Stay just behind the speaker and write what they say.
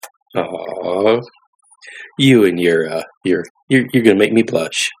Aww. You and you're gonna make me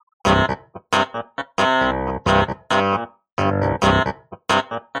blush.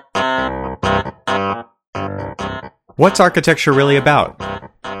 What's architecture really about?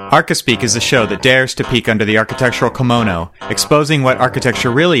 Archispeak is a show that dares to peek under the architectural kimono, exposing what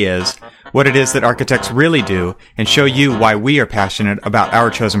architecture really is, what it is that architects really do, and show you why we are passionate about our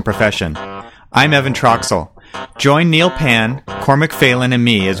chosen profession. I'm Evan Troxell. Join Neil Pan, Cormac Phelan, and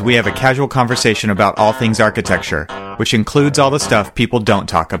me as we have a casual conversation about all things architecture, which includes all the stuff people don't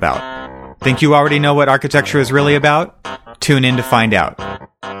talk about. Think you already know what architecture is really about? Tune in to find out.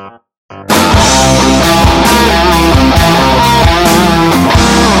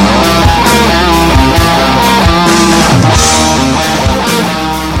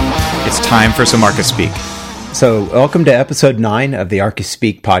 It's time for some Archispeak. So, welcome to episode 9 of the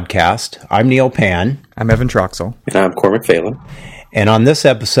Archispeak podcast. I'm Neil Pan. I'm Evan Troxell. And I'm Cormac Phelan. And on this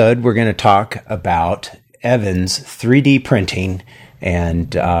episode, we're going to talk about Evan's 3D printing.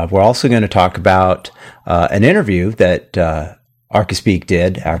 And we're also going to talk about an interview that Archispeak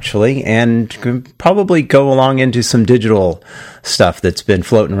did, actually, and can probably go along into some digital stuff that's been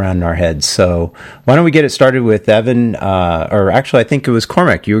floating around in our heads. So why don't we get it started with Evan, or actually I think it was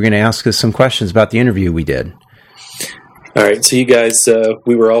Cormac. You were going to ask us some questions about the interview we did. All right, so you guys,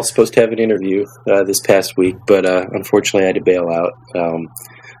 we were all supposed to have an interview this past week, but unfortunately I had to bail out,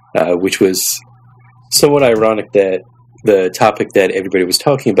 which was somewhat ironic that the topic that everybody was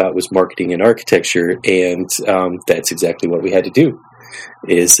talking about was marketing and architecture, and that's exactly what we had to do,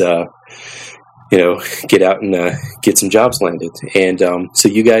 is, get out and get some jobs landed. And so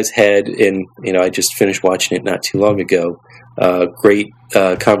you guys had, and, I just finished watching it not too long ago, great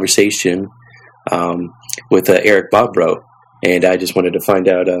conversation with Eric Bobrow, and I just wanted to find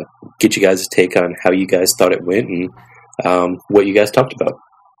out, get you guys' take on how you guys thought it went and what you guys talked about.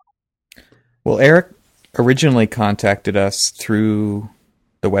 Well, Eric originally contacted us through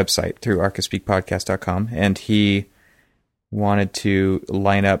the website, through archispeakpodcast.com, and he wanted to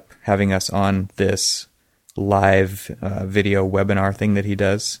line up having us on this live video webinar thing that he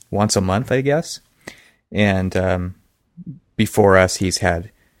does once a month, I guess. And before us, he's had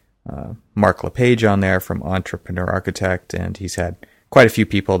Mark LePage on there from Entrepreneur Architect, and he's had quite a few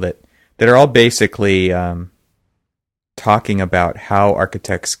people that are all basically talking about how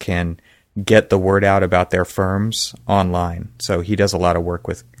architects can get the word out about their firms online. So he does a lot of work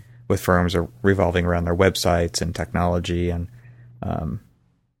with firms revolving around their websites and technology, and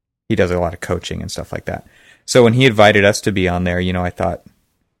he does a lot of coaching and stuff like that. So when he invited us to be on there, I thought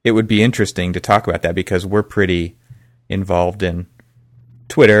it would be interesting to talk about that, because we're pretty involved in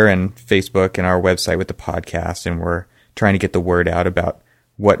Twitter and Facebook and our website with the podcast, and we're trying to get the word out about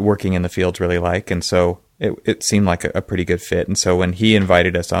what working in the field's really like. And so it seemed like a pretty good fit. And so when he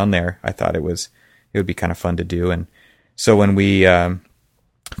invited us on there, I thought it would be kind of fun to do. And so when we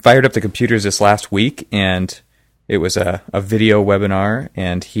fired up the computers this last week, and it was a video webinar,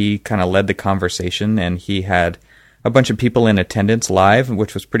 and he kind of led the conversation, and he had a bunch of people in attendance live,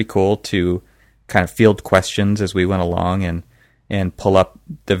 which was pretty cool to kind of field questions as we went along and pull up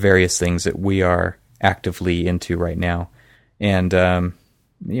the various things that we are actively into right now. And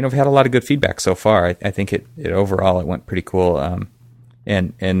we've had a lot of good feedback so far. I think it overall it went pretty cool.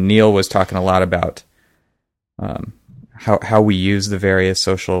 And Neil was talking a lot about how we use the various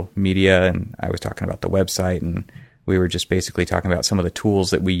social media, and I was talking about the website, and we were just basically talking about some of the tools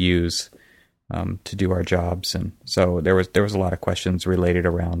that we use to do our jobs. And so there was a lot of questions related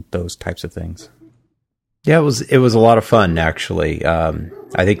around those types of things. Yeah, it was a lot of fun, actually.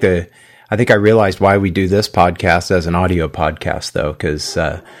 I think I realized why we do this podcast as an audio podcast, though, because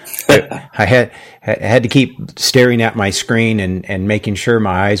I had to keep staring at my screen and making sure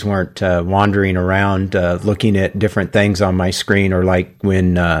my eyes weren't wandering around looking at different things on my screen, or like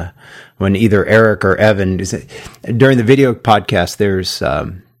when either Eric or Evan during the video podcast, there's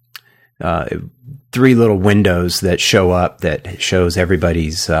 3 little windows that show up that shows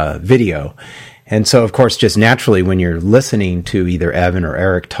everybody's video. And so, of course, just naturally, when you're listening to either Evan or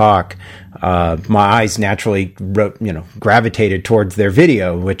Eric talk, my eyes naturally, gravitated towards their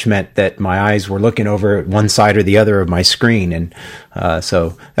video, which meant that my eyes were looking over at one side or the other of my screen. And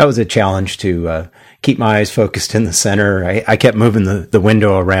so that was a challenge to keep my eyes focused in the center. I kept moving the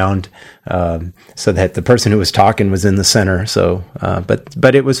window around so that the person who was talking was in the center. So,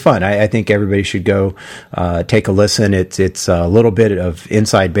 but it was fun. I think everybody should go take a listen. It's a little bit of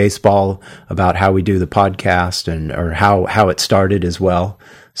inside baseball about how we do the podcast or how it started as well.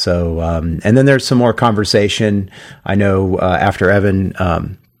 So, and then there's some more conversation. I know after Evan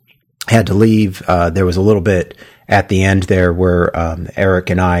had to leave, there was a little bit at the end there where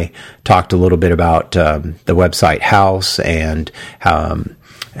Eric and I talked a little bit about the website House and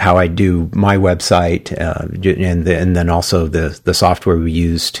how I do my website, and then also the software we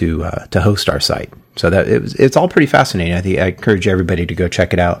use to host our site. So that it's all pretty fascinating. I encourage everybody to go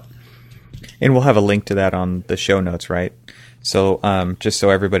check it out. And we'll have a link to that on the show notes, right? So just so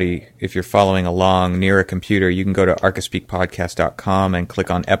everybody, if you're following along near a computer, you can go to archispeakpodcast.com and click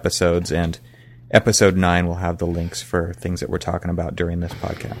on episodes, and episode 9 will have the links for things that we're talking about during this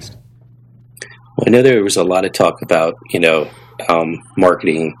podcast. Well, I know there was a lot of talk about,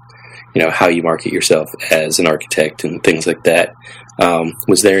 marketing, how you market yourself as an architect and things like that.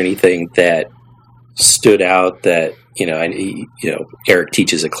 Was there anything that stood out that, Eric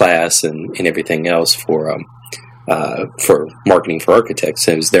teaches a class and everything else for marketing for architects?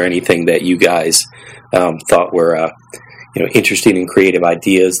 Is there anything that you guys thought were interesting and creative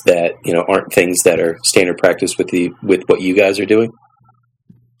ideas that aren't things that are standard practice with what you guys are doing?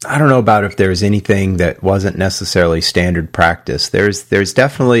 I don't know about if there's anything that wasn't necessarily standard practice. There's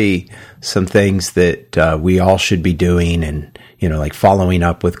definitely some things that we all should be doing, and like following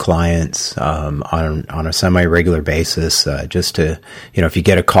up with clients on a semi-regular basis. Just to if you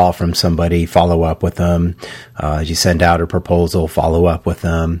get a call from somebody, follow up with them. You send out a proposal, follow up with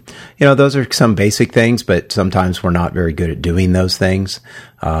them. Those are some basic things, but sometimes we're not very good at doing those things.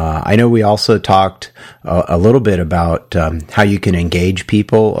 I know we also talked a little bit about how you can engage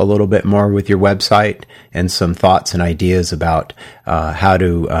people a little bit more with your website, and some thoughts and ideas about how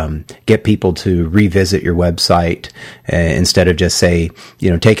to get people to revisit your website instead of just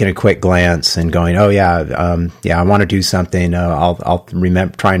taking a quick glance and going, oh yeah, I want to do something. I'll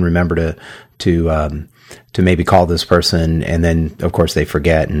try and remember to maybe call this person, and then of course they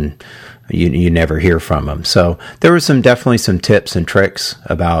forget and you never hear from them. So there were definitely some tips and tricks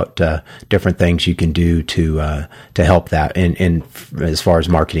about different things you can do to help that in as far as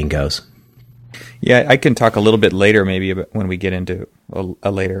marketing goes. Yeah, I can talk a little bit later, maybe about when we get into a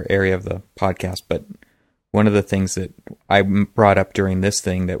later area of the podcast. But one of the things that I brought up during this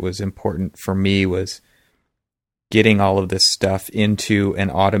thing that was important for me was getting all of this stuff into an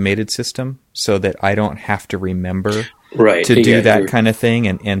automated system so that I don't have to remember to do that kind of thing.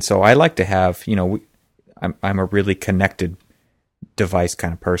 And so I like to have, I'm a really connected device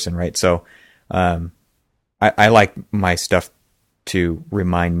kind of person, right? So I like my stuff to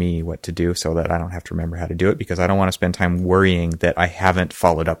remind me what to do so that I don't have to remember how to do it, because I don't want to spend time worrying that I haven't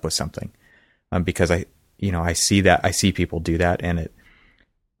followed up with something. Because I see people do that, and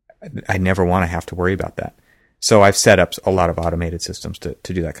I never want to have to worry about that. So I've set up a lot of automated systems to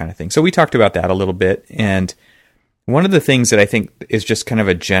do that kind of thing. So we talked about that a little bit. And one of the things that I think is just kind of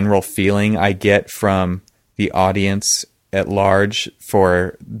a general feeling I get from the audience at large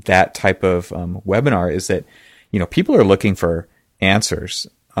for that type of webinar is that, people are looking for answers,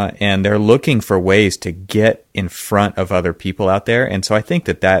 and they're looking for ways to get in front of other people out there. And so I think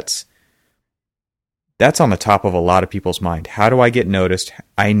that's on the top of a lot of people's mind. How do I get noticed?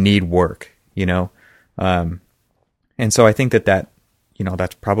 I need work, and so I think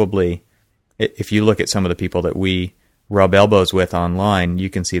that's probably, if you look at some of the people that we rub elbows with online,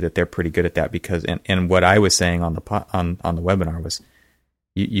 you can see that they're pretty good at that, because, and what I was saying on the webinar was,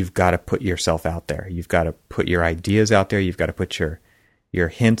 you've got to put yourself out there. You've got to put your ideas out there. You've got to put your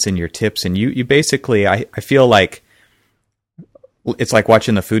hints and your tips. And you basically, I feel like it's like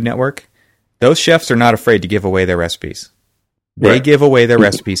watching the Food Network. Those chefs are not afraid to give away their recipes. They give away their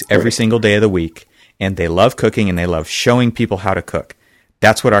recipes every single day of the week, and they love cooking, and they love showing people how to cook.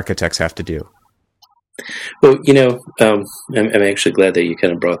 That's what architects have to do. Well, I'm actually glad that you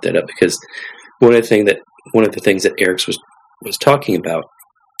kind of brought that up, because one of the things that Eric was talking about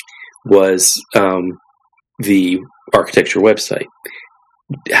was the architecture website.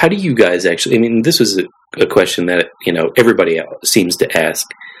 How do you guys actually? I mean, this was a question that everybody seems to ask.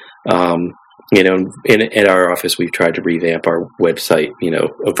 In our office, we've tried to revamp our website,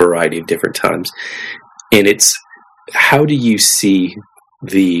 a variety of different times, and it's, how do you see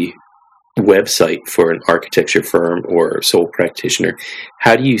the website for an architecture firm or sole practitioner?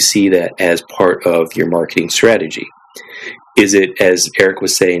 How do you see that as part of your marketing strategy? Is it, as Eric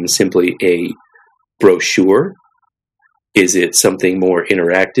was saying, simply a brochure? Is it something more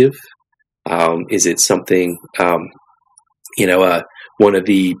interactive? Is it something, one of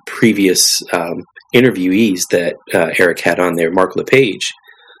the previous interviewees that Eric had on there, Mark LePage,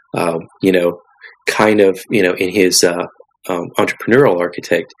 in his entrepreneurial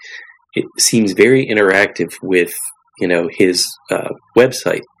architect, it seems very interactive with, his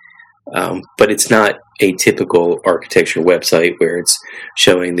website. But it's not a typical architecture website where it's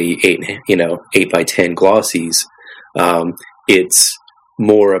showing the 8 by 10 glossies. It's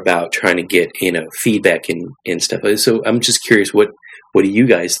more about trying to get feedback and stuff. So I'm just curious, what do you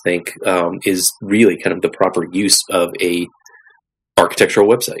guys think is really kind of the proper use of a architectural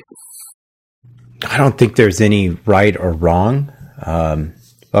website? I don't think there's any right or wrong.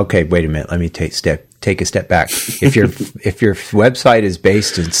 Okay, wait a minute. Let me take a step back. If your website is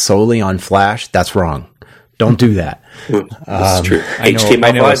based solely on Flash, that's wrong. Don't do that. That's true.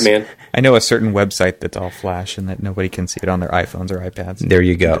 HTML5, man. I know a certain website that's all Flash and that nobody can see it on their iPhones or iPads. There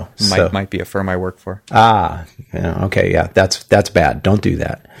you go. Might be a firm I work for. Okay, yeah, that's bad. Don't do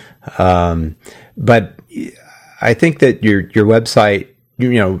that. But I think that your website,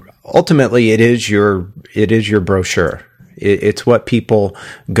 ultimately it is your brochure. It's what people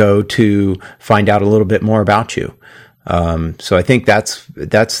go to find out a little bit more about you. So I think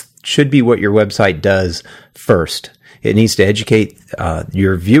that's should be what your website does first. It needs to educate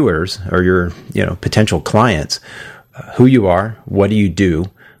your viewers or your potential clients who you are, what do you do,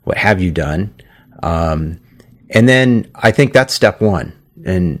 what have you done, and then I think that's step one.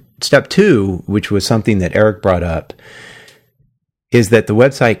 And step two, which was something that Eric brought up, is that the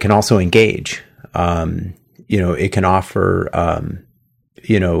website can also engage. It can offer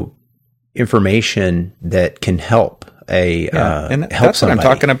information that can help and help that's somebody. What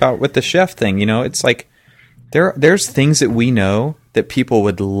I'm talking about with the chef thing. It's like there's things that we know that people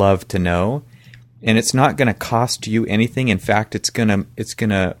would love to know, and it's not going to cost you anything. In fact, it's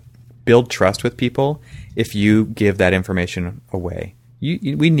gonna build trust with people if you give that information away.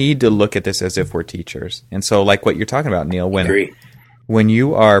 We need to look at this as if we're teachers, and so like what you're talking about, Neil, when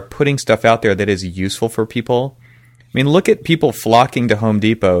you are putting stuff out there that is useful for people. I mean, look at people flocking to Home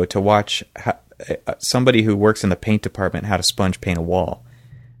Depot to watch somebody who works in the paint department how to sponge paint a wall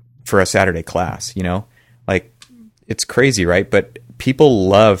for a Saturday class, Like, it's crazy, right? But people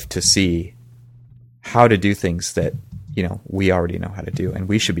love to see how to do things that, we already know how to do, and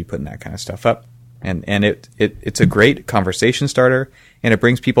we should be putting that kind of stuff up. And it's a great conversation starter, and it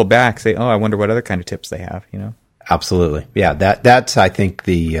brings people back, say, oh, I wonder what other kind of tips they have, Absolutely. Yeah, that's I think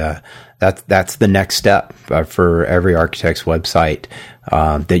that's the next step for every architect's website,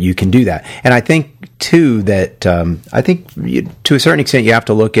 that you can do that. And I think too that to a certain extent you have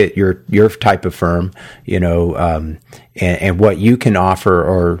to look at your type of firm, and what you can offer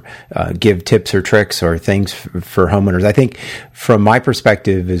or give tips or tricks or things for homeowners. I think from my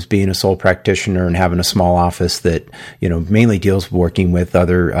perspective as being a sole practitioner and having a small office that mainly deals working with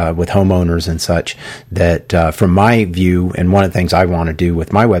other with homeowners and such, that from my view, and one of the things I want to do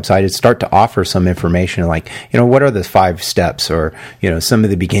with my website is start to offer some information like what are the 5 steps, or some of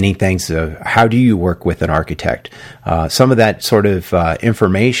the beginning things of how do you work with an architect. Some of that sort of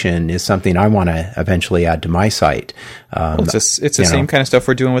information is something I want to eventually add to my site. It's the same kind of stuff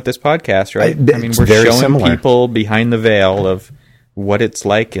we're doing with this podcast, right? I mean, we're very showing similar. People behind the veil of what it's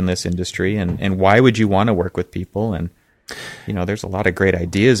like in this industry, and why would you want to work with people. And there's a lot of great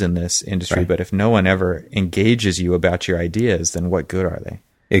ideas in this industry, right. But if no one ever engages you about your ideas, then what good are they?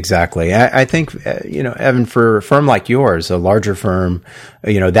 Exactly. I think, Evan, for a firm like yours, a larger firm,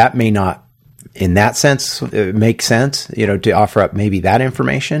 that may not, in that sense, make sense, to offer up maybe that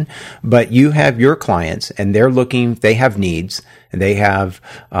information. But you have your clients, and they have needs, and they have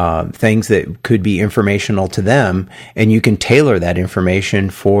things that could be informational to them, and you can tailor that information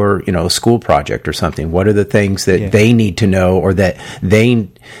for, a school project or something. What are the things that they need to know, or that they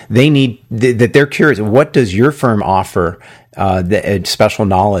need, that they're curious? What does your firm offer? Special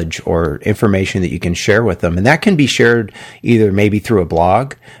knowledge or information that you can share with them, and that can be shared either maybe through a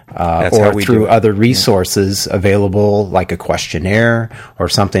blog or through other resources available, like a questionnaire or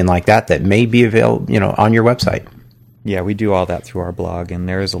something like that may be available, on your website. Yeah, we do all that through our blog, and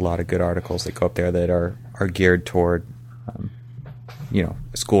there is a lot of good articles that go up there that are geared toward,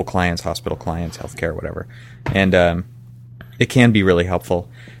 school clients, hospital clients, healthcare, whatever, and it can be really helpful.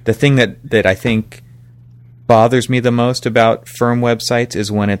 The thing that I think bothers me the most about firm websites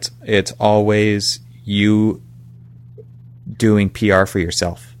is when it's always you doing PR for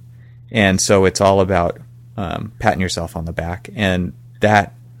yourself, and so it's all about patting yourself on the back. And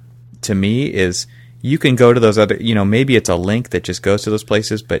that, to me, is you can go to those other, maybe it's a link that just goes to those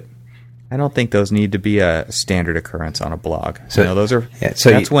places, but I don't think those need to be a standard occurrence on a blog. So those are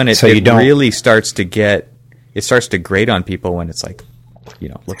that's when it really starts to grate on people, when it's like,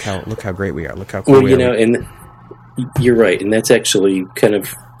 look how great we are, look how cool we are. And you're right, and that's actually kind of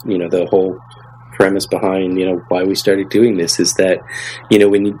the whole premise behind why we started doing this, is that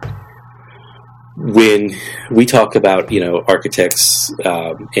when we talk about architects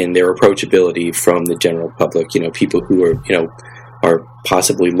and their approachability from the general public, people who are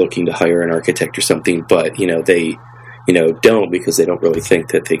possibly looking to hire an architect or something, but they don't, because they don't really think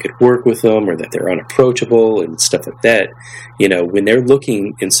that they could work with them or that they're unapproachable and stuff like that. When they're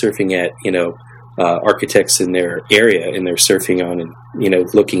looking and surfing at, architects in their area, and they're surfing on and,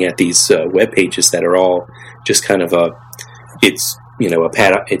 looking at these web pages that are all just kind of a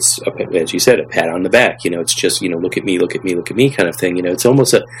pat, as you said, a pat on the back. It's just, look at me kind of thing. It's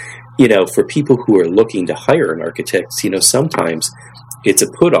almost a, for people who are looking to hire an architect, sometimes it's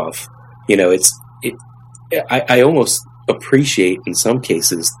a put off. I almost appreciate in some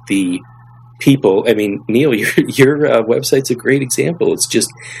cases the people. I mean, Neil, your website's a great example.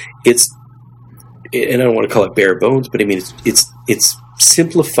 And I don't want to call it bare bones, but I mean, it's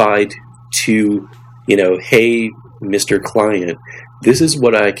simplified to, hey, Mr. Client, this is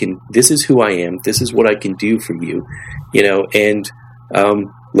who I am, this is what I can do for you, and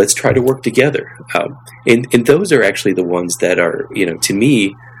let's try to work together. And those are actually the ones that are, to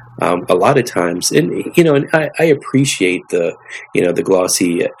me, a lot of times, and I appreciate the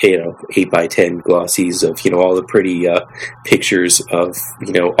glossy 8x10 glossies of all the pretty pictures of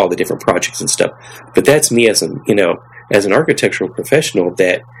all the different projects and stuff. But that's me as an architectural professional,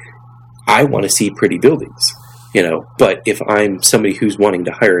 that I want to see pretty buildings. But if I'm somebody who's wanting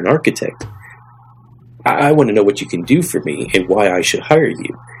to hire an architect, I want to know what you can do for me and why I should hire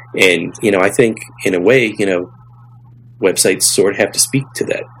you. And I think in a way, websites sort of have to speak to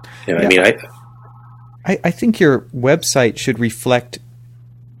that. Yeah. I think your website should reflect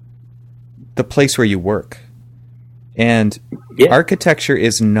the place where you work. And architecture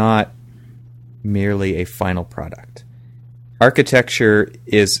is not merely a final product. Architecture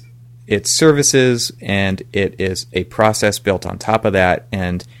is its services, and it is a process built on top of that.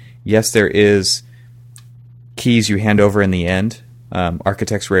 And yes, there is keys you hand over in the end.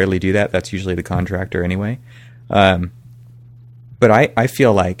 Architects rarely do that. That's usually the contractor anyway. But I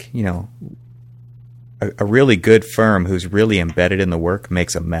feel like, a really good firm who's really embedded in the work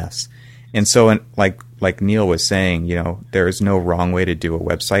makes a mess. And so, like Neil was saying, there is no wrong way to do a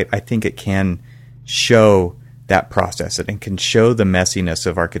website. I think it can show that process. It can show the messiness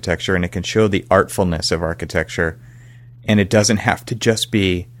of architecture, and it can show the artfulness of architecture. And it doesn't have to just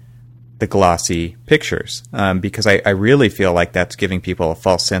be the glossy pictures, because I really feel like that's giving people a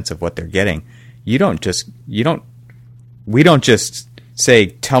false sense of what they're getting. We don't just say,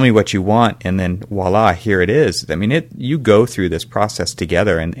 tell me what you want, and then voila, here it is. I mean, you go through this process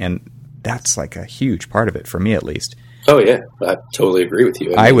together, and that's like a huge part of it, for me at least. Oh, yeah. I totally agree with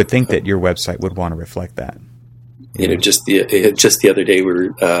you. I would think that your website would want to reflect that. Just the other day, we were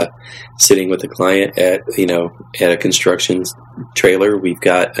sitting with a client at a construction trailer. We've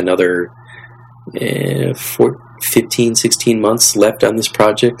got another 15, 16 months left on this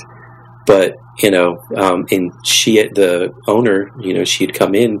project. But, and the owner, she had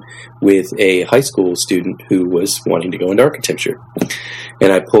come in with a high school student who was wanting to go into architecture.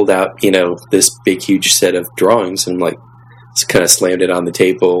 And I pulled out, this big, huge set of drawings and kind of slammed it on the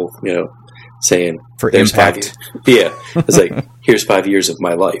table, saying, for impact. Yeah. I was like, here's 5 years of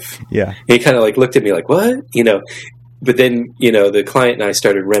my life. Yeah. And he kind of looked at me like, what? But then, the client and I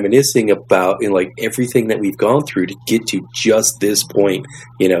started reminiscing about, everything that we've gone through to get to just this point,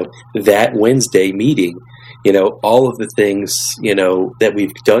 that Wednesday meeting, all of the things, that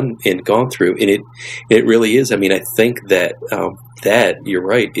we've done and gone through. And it really is. I mean, I think that, that you're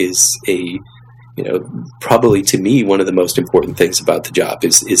right, is probably to me, one of the most important things about the job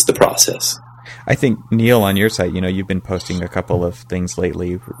is the process. I think, Neil, on your site, you've been posting a couple of things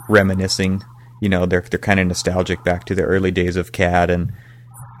lately, reminiscing. They're kind of nostalgic back to the early days of CAD, and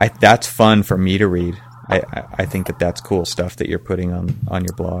that's fun for me to read. I think that's cool stuff that you're putting on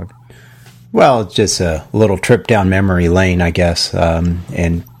your blog. Well, it's just a little trip down memory lane, I guess,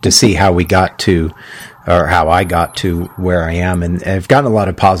 and to see how we got to, or how I got to where I am. And I've gotten a lot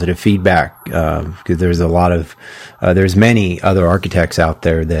of positive feedback, because there's many other architects out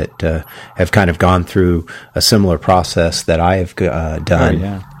there that have kind of gone through a similar process that I have done. Oh,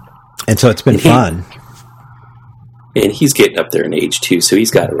 yeah. And so it's been fun. And he's getting up there in age too, so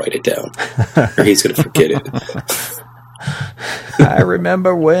he's got to write it down, or he's going to forget it. I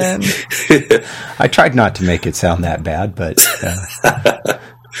remember when. I tried not to make it sound that bad, but...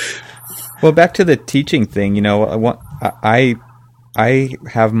 Well, back to the teaching thing, I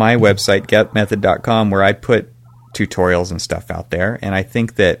have my website, getmethod.com, where I put tutorials and stuff out there, and I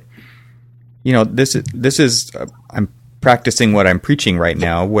think that, this is I'm practicing what I'm preaching right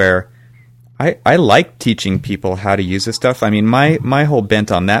now, where I like teaching people how to use this stuff. I mean, my whole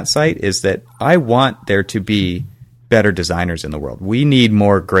bent on that site is that I want there to be better designers in the world. We need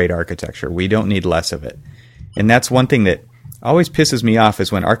more great architecture. We don't need less of it. And that's one thing that always pisses me off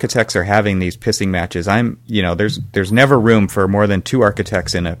is when architects are having these pissing matches. There's never room for more than 2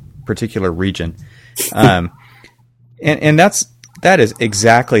 architects in a particular region. And that is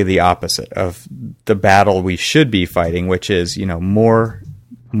exactly the opposite of the battle we should be fighting, which is,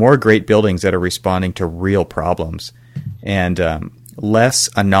 more great buildings that are responding to real problems, and less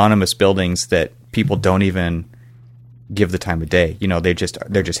anonymous buildings that people don't even give the time of day. They're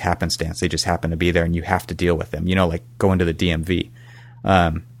just happenstance. They just happen to be there, and you have to deal with them. Like going to the DMV.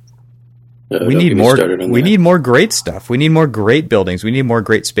 We need more great stuff. We need more great buildings. We need more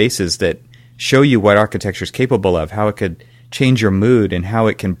great spaces that show you what architecture is capable of, how it could change your mood, and how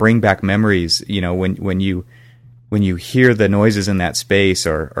it can bring back memories. When you hear the noises in that space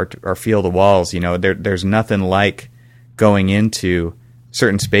or feel the walls, there's nothing like going into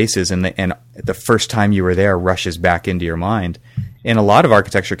certain spaces and the first time you were there rushes back into your mind. And a lot of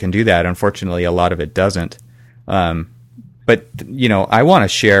architecture can do that. Unfortunately, a lot of it doesn't. But I want to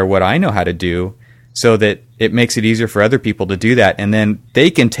share what I know how to do so that it makes it easier for other people to do that. And then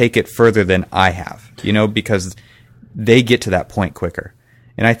they can take it further than I have, because they get to that point quicker.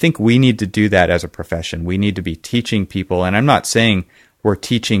 And I think we need to do that as a profession. We need to be teaching people. And I'm not saying we're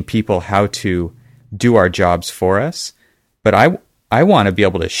teaching people how to do our jobs for us, but I want to be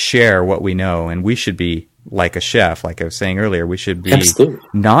able to share what we know. And we should be like a chef, like I was saying earlier. We should be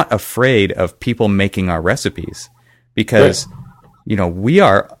not afraid of people making our recipes, because,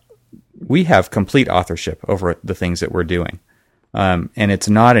 we have complete authorship over the things that we're doing. And it's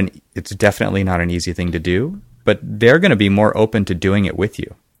definitely not an easy thing to do, but they're going to be more open to doing it with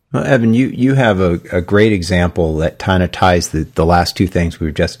you. Well, Evan, you have a great example that kind of ties the last 2 things we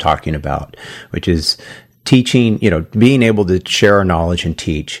were just talking about, which is teaching, being able to share our knowledge and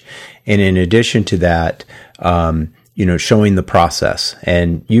teach. And in addition to that, showing the process.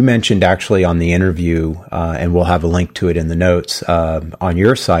 And you mentioned actually on the interview, and we'll have a link to it in the notes, on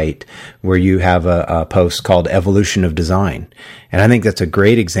your site, where you have a post called Evolution of Design. And I think that's a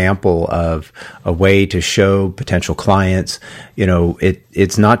great example of a way to show potential clients,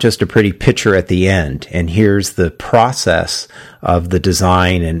 it's not just a pretty picture at the end. And here's the process of the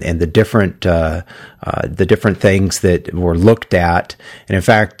design and the different things that were looked at. And in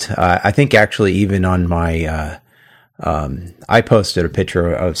fact, I think actually even on my, I posted a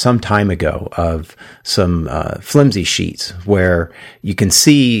picture of some time ago of some flimsy sheets where you can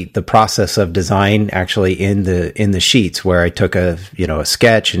see the process of design actually in the sheets, where I took a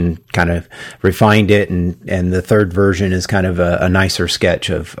sketch and kind of refined it, and the third version is kind of a nicer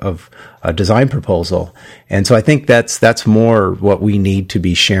sketch of a design proposal. And so I think that's more what we need to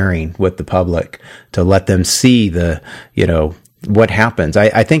be sharing with the public, to let them see what happens.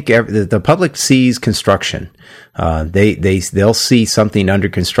 I think the public sees construction. They'll see something under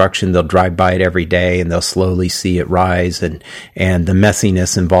construction. They'll drive by it every day, and they'll slowly see it rise and the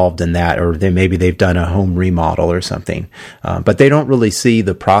messiness involved in that, or maybe they've done a home remodel or something. But they don't really see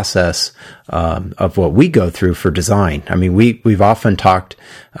the process of what we go through for design. I mean, we've often talked,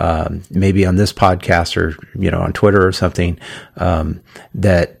 maybe on this podcast or, on Twitter or something,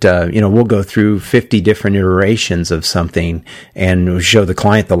 that, we'll go through 50 different iterations of something and show the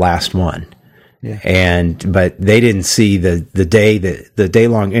client the last one. Yeah. But they didn't see the day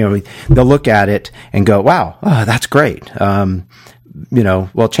long, they'll look at it and go, wow, that's great.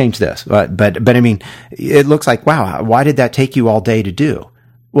 Well, change this. But I mean, it looks like, wow, why did that take you all day to do?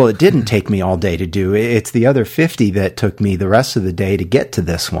 Well, it didn't take me all day to do. It's the other 50 that took me the rest of the day to get to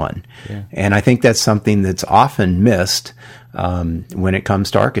this one. Yeah. And I think that's something that's often missed, when it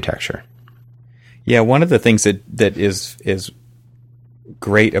comes to architecture. Yeah. One of the things that is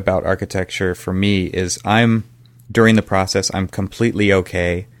great about architecture for me is during the process, I'm completely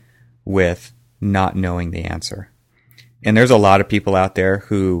okay with not knowing the answer. And there's a lot of people out there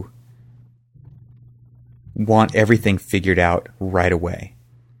who want everything figured out right away.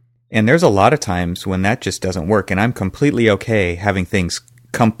 And there's a lot of times when that just doesn't work. And I'm completely okay having things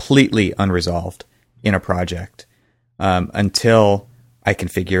completely unresolved in a project, until I can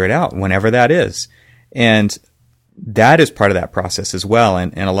figure it out, whenever that is. And that is part of that process as well.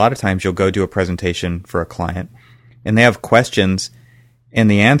 And a lot of times you'll go do a presentation for a client and they have questions, and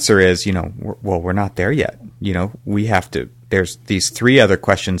the answer is, we're not there yet. There's these 3 other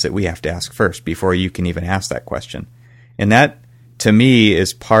questions that we have to ask first before you can even ask that question. And that, to me,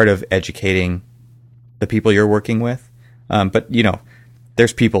 is part of educating the people you're working with. But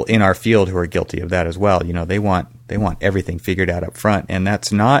there's people in our field who are guilty of that as well. They want everything figured out up front, and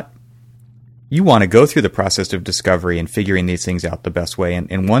that's not. You want to go through the process of discovery and figuring these things out the best way.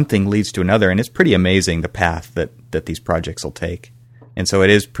 And one thing leads to another. And it's pretty amazing the path that these projects will take. And so it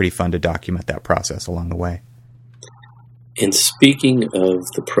is pretty fun to document that process along the way. And speaking of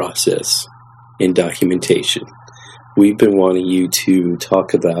the process and documentation, we've been wanting you to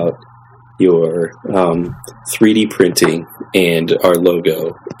talk about your 3D printing and our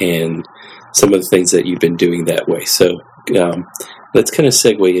logo and some of the things that you've been doing that way. So let's kind of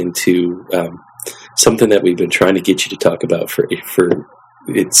segue into something that we've been trying to get you to talk about for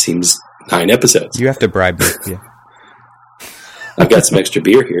it seems 9 episodes. You have to bribe me. Yeah. I've got some extra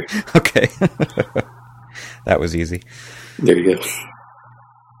beer here. Okay. That was easy. There you go.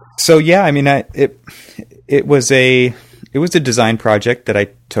 So yeah, I mean, it was a design project that I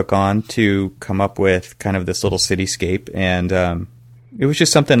took on to come up with kind of this little cityscape, and it was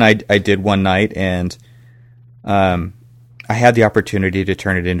just something I did one night, and I had the opportunity to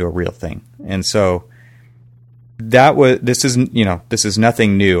turn it into a real thing. And so this is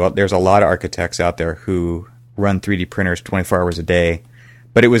nothing new. There's a lot of architects out there who run 3D printers 24 hours a day,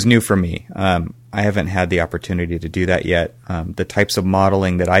 but it was new for me. I haven't had the opportunity to do that yet. The types of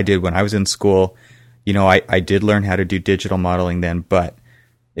modeling that I did when I was in school, I did learn how to do digital modeling then, but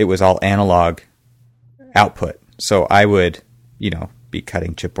it was all analog output. So I would, be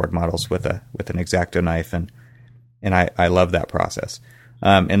cutting chipboard models with an X-Acto knife, and I love that process.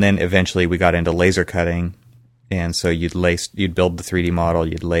 And then eventually we got into laser cutting, and so you'd build the 3D model,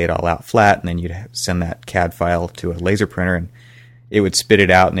 you'd lay it all out flat, and then you'd send that CAD file to a laser printer, and it would spit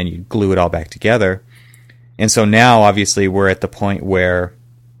it out, and then you'd glue it all back together. And so now, obviously, we're at the point where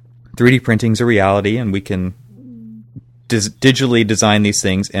 3D printing is a reality, and we can digitally design these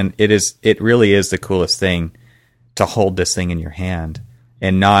things, and it really is the coolest thing to hold this thing in your hand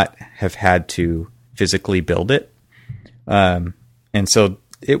and not have had to physically build it. And so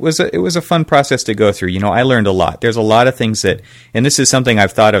it was a fun process to go through. I learned a lot. There's a lot of things and this is something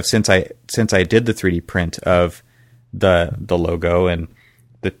I've thought of since I did the 3D print of the logo and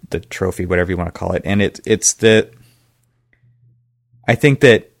the trophy, whatever you want to call it. And I think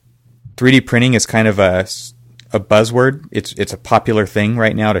that 3D printing is kind of a buzzword. It's a popular thing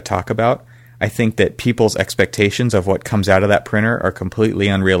right now to talk about. I think that people's expectations of what comes out of that printer are completely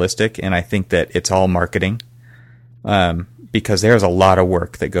unrealistic, and I think that it's all marketing, because there's a lot of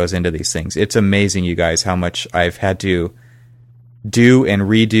work that goes into these things. It's amazing, you guys, how much I've had to do and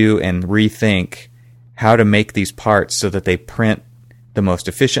redo and rethink how to make these parts so that they print the most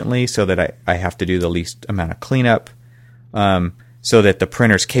efficiently, so that I have to do the least amount of cleanup, so that the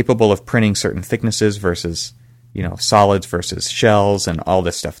printer's capable of printing certain thicknesses versus solids versus shells and all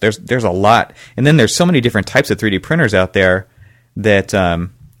this stuff. There's a lot. And then there's so many different types of 3D printers out there that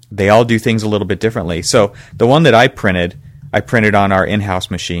they all do things a little bit differently. So the one that I printed on our in-house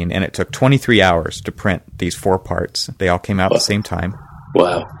machine, and it took 23 hours to print these 4 parts. They all came out at the same time.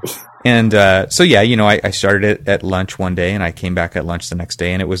 Wow. And so yeah, I started it at lunch one day, and I came back at lunch the next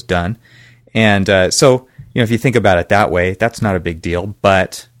day, and it was done. And so if you think about it that way, that's not a big deal.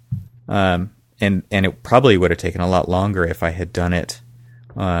 But and it probably would have taken a lot longer if I had done it.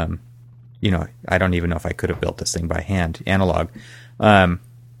 I don't even know if I could have built this thing by hand, analog.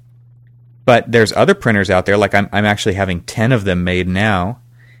 But there's other printers out there, like I'm actually having 10 of them made now,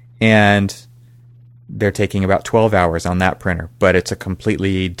 and they're taking about 12 hours on that printer, but it's a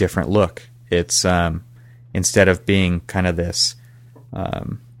completely different look. It's instead of being kind of this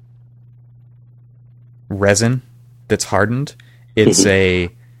resin that's hardened, it's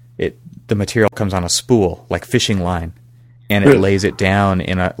the material comes on a spool, like fishing line, and it lays it down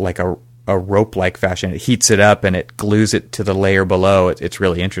in a rope-like fashion. It heats it up, and it glues it to the layer below. It's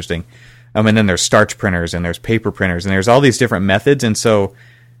really interesting. And then there's starch printers, and there's paper printers, and there's all these different methods. And so,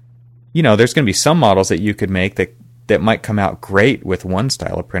 there's going to be some models that you could make that might come out great with one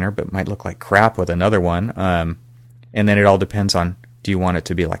style of printer, but might look like crap with another one. And then it all depends on, do you want it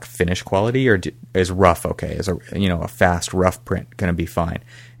to be like finish quality, or is rough okay? Is a fast rough print going to be fine?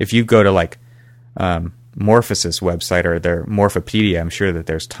 If you go to like Morphosis website or their Morphopedia, I'm sure that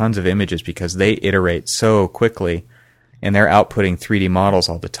there's tons of images because they iterate so quickly, and they're outputting 3D models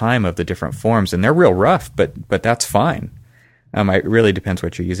all the time of the different forms, and they're real rough, but that's fine. It really depends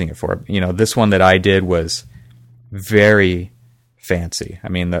what you're using it for. This one that I did was very fancy. I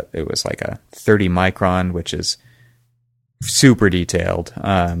mean, it was like a 30 micron, which is super detailed,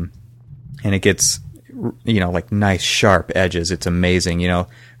 and it gets like nice sharp edges. It's amazing,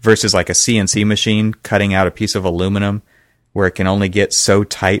 versus like a CNC machine cutting out a piece of aluminum where it can only get so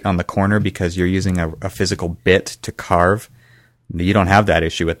tight on the corner because you're using a physical bit to carve. You don't have that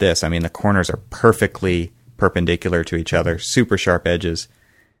issue with this. I mean, the corners are perfectly perpendicular to each other, super sharp edges.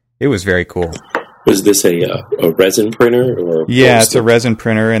 It was very cool. Was this a resin printer? Or yeah, it's a resin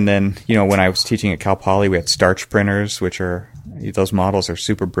printer. And then, when I was teaching at Cal Poly, we had starch printers, those models are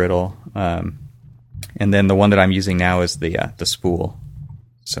super brittle. And then the one that I'm using now is the spool.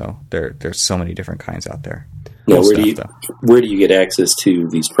 So there's so many different kinds out there. Now, where do you get access to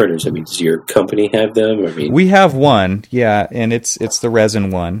these printers? I mean, does your company have them? I mean, we have one, yeah, and it's the resin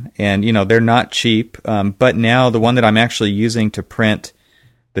one, and they're not cheap. But now the one that I'm actually using to print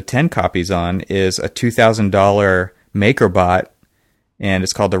the 10 copies on is a $2,000 MakerBot, and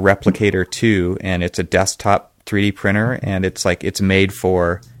it's called the Replicator 2, and it's a desktop 3D printer, and it's made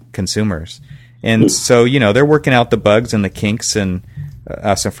for consumers. And so they're working out the bugs and the kinks, and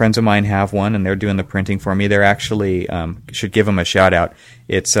some friends of mine have one, and they're doing the printing for me. They're actually should give them a shout out.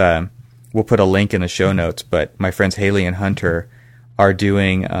 It's we'll put a link in the show notes, but my friends Haley and Hunter are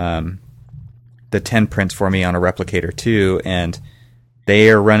doing the 10 prints for me on a Replicator 2, and they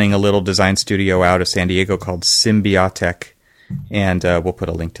are running a little design studio out of San Diego called Symbiotic, and we'll put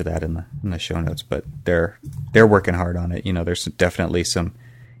a link to that in the show notes. But they're working hard on it. There's definitely some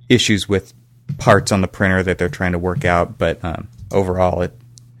issues with parts on the printer that they're trying to work out, but overall,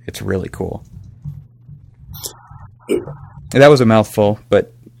 it's really cool. That was a mouthful,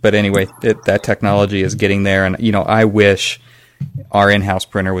 but anyway, that technology is getting there, and I wish our in-house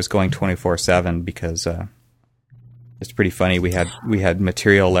printer was going 24/7 because it's pretty funny. We had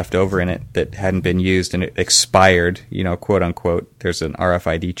material left over in it that hadn't been used, and it expired, quote unquote. There's an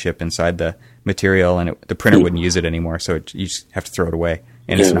RFID chip inside the material, and the printer wouldn't use it anymore, so you just have to throw it away,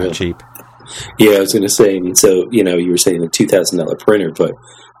 and it's not cheap. Yeah, I was going to say, I mean, so, you were saying a $2,000 printer, but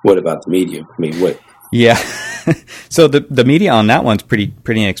what about the medium? I mean, what? Yeah. So the media on that one's pretty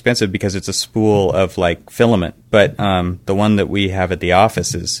inexpensive because it's a spool of filament, but the one that we have at the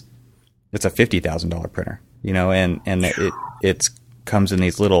office it's a $50,000 printer, and it comes in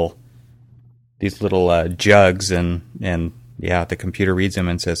these little jugs, and yeah, the computer reads them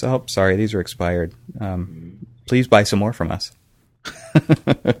and says, "Oh, sorry, these are expired. Please buy some more from us."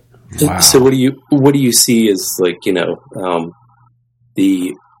 Wow. So what do you see as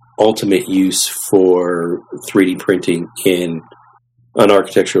the ultimate use for 3D printing in an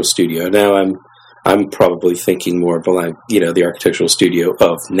architectural studio? Now I'm probably thinking more of the architectural studio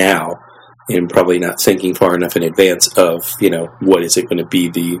of now, and probably not thinking far enough in advance of what is it going to be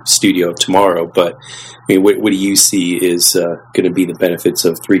the studio of tomorrow. But I mean, what do you see is going to be the benefits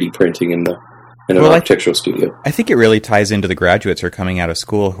of 3D printing in an architectural studio? I think it really ties into the graduates who are coming out of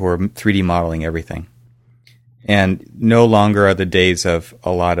school who are 3D modeling everything. And no longer are the days of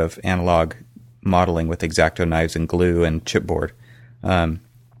a lot of analog modeling with X-Acto knives and glue and chipboard. I'm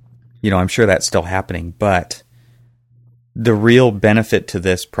sure that's still happening, but the real benefit to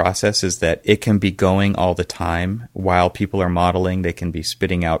this process is that it can be going all the time while people are modeling. They can be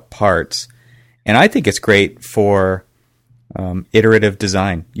spitting out parts. And I think it's great for iterative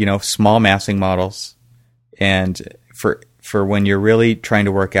design, small massing models, and for when you're really trying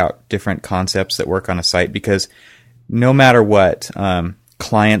to work out different concepts that work on a site, because no matter what,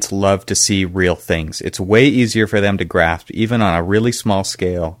 clients love to see real things. It's way easier for them to grasp, even on a really small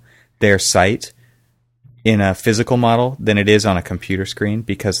scale, their site in a physical model than it is on a computer screen,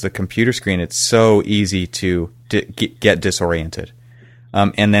 because the computer screen, it's so easy to get disoriented.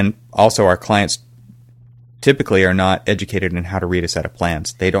 And then also our clients typically are not educated in how to read a set of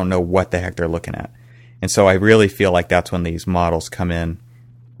plans. They don't know what the heck they're looking at. And so I really feel like that's when these models come in,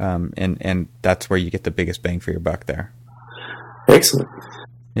 and that's where you get the biggest bang for your buck there. Excellent.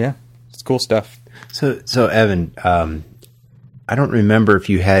 Yeah, it's cool stuff. So Evan, I don't remember if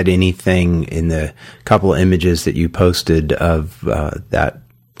you had anything in the couple of images that you posted of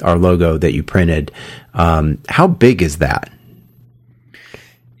our logo that you printed. How big is that?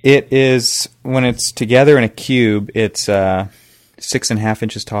 It is, when it's together in a cube, it's 6.5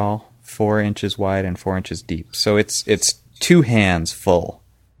 inches tall, 4 inches wide, and 4 inches deep. So it's 2 hands full.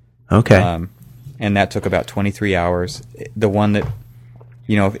 Okay. And that took about 23 hours. The one that,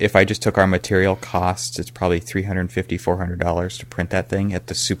 if I just took our material costs, it's probably $350, $400 to print that thing at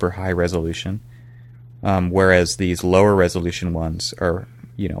the super high resolution. Whereas these lower resolution ones are,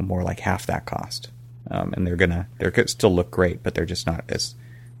 more like half that cost. And they're gonna still look great, but they're just not as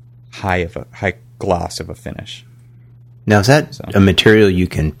high gloss of a finish. Now, is that a material you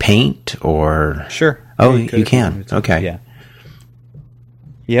can paint, or? Sure. Oh, you can. Okay. Yeah.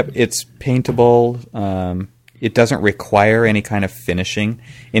 Yep, it's paintable. It doesn't require any kind of finishing.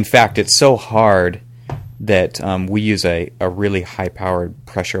 In fact, it's so hard that we use a really high-powered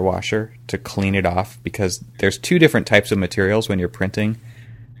pressure washer to clean it off, because there's 2 different types of materials when you're printing.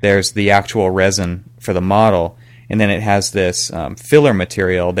 There's the actual resin for the model, and then it has this filler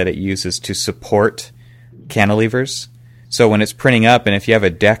material that it uses to support cantilevers. So when it's printing up, and if you have a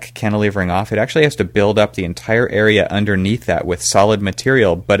deck cantilevering off, it actually has to build up the entire area underneath that with solid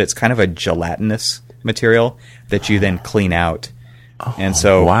material, but it's kind of a gelatinous material that you then clean out. And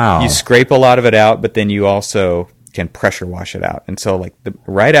so wow. you scrape a lot of it out, but then you also can pressure wash it out. And so like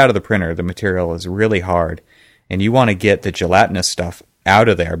right out of the printer, the material is really hard, and you want to get the gelatinous stuff out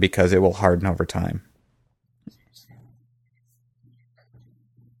of there because it will harden over time.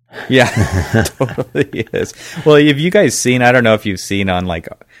 Yeah, totally is. Well, have you guys seen, I don't know if you've seen on like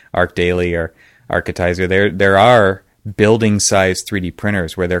ArcDaily or Architizer, there are building size 3D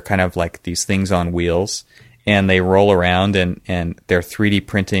printers where they're kind of like these things on wheels, and they roll around and they're 3D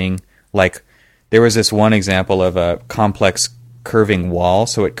printing. Like there was this one example of a complex curving wall.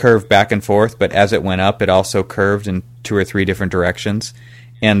 So it curved back and forth, but as it went up, it also curved in 2 or 3 different directions.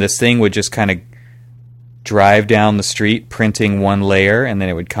 And this thing would just kind of drive down the street printing one layer, and then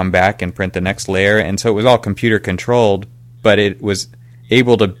it would come back and print the next layer. And so it was all computer controlled, but it was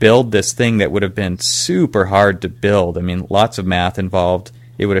able to build this thing that would have been super hard to build. I mean, lots of math involved.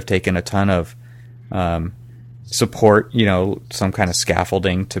 It would have taken a ton of support, some kind of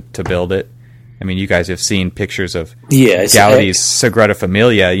scaffolding to build it. I mean, you guys have seen pictures of Gaudi's Sagrada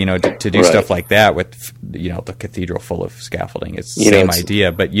Familia, to do stuff like that with, the cathedral full of scaffolding. It's the same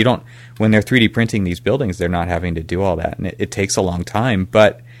idea, but you don't, when they're 3D printing these buildings, they're not having to do all that. And it takes a long time,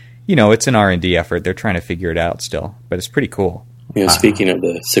 but, it's an R&D effort. They're trying to figure it out still, but it's pretty cool. Speaking of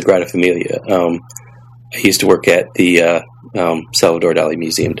the Sagrada Familia, I used to work at the Salvador Dali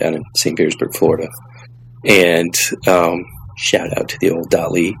Museum down in St. Petersburg, Florida. And shout out to the old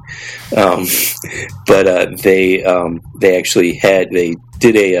Dali. But they actually they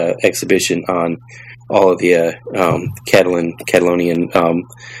did a exhibition on all of the Catalonian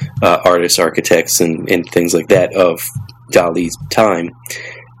artists, architects, and things like that of Dali's time.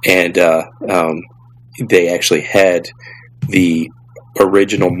 And they actually had the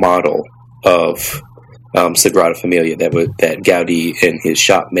original model of Sagrada Familia that Gaudi and his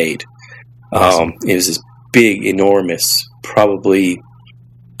shop made. Awesome. It was this big, enormous, probably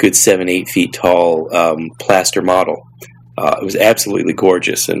good 7-8 feet tall plaster model. It was absolutely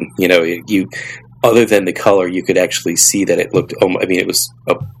gorgeous, and you other than the color, you could actually see that it looked. It was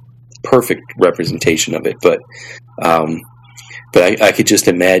a perfect representation of it. But I could just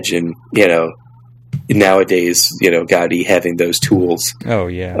imagine, nowadays, Gaudi having those tools. Oh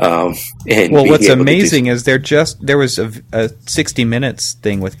yeah. And what's amazing is there was a 60 Minutes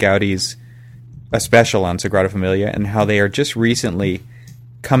thing with Gaudi's. A special on Sagrada Familia, and how they are just recently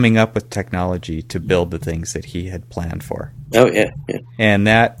coming up with technology to build the things that he had planned for. Oh, yeah. And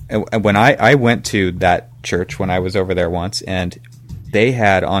that, when I went to that church when I was over there once, and they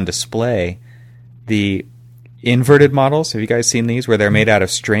had on display the inverted models. Have you guys seen these, where they're made out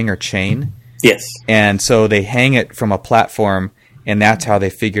of string or chain? Yes. And so they hang it from a platform, and that's how they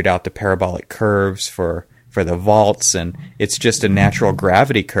figured out the parabolic curves for the vaults, and it's just a natural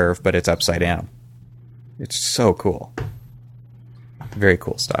gravity curve, but it's upside down. It's so cool. Very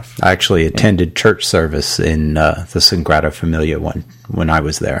cool stuff. I actually attended church service in the Sagrada Familia one when I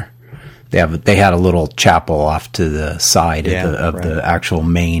was there. They had a little chapel off to the side of the actual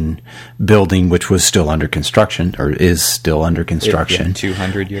main building, which was still under construction, or is still under construction.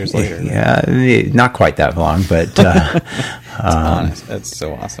 200 years later. Yeah, not quite that long, but that's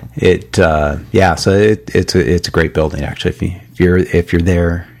so awesome. So it's a great building actually. If you're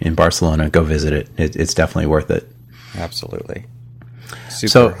there in Barcelona, go visit it. It's definitely worth it. Absolutely.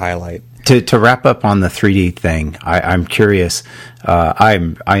 Super highlight. To wrap up on the 3D thing, I'm curious.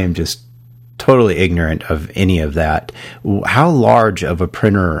 I am just totally ignorant of any of that. How large of a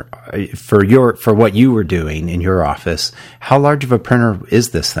printer for what you were doing in your office? How large of a printer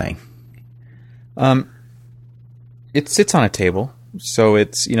is this thing? It sits on a table, so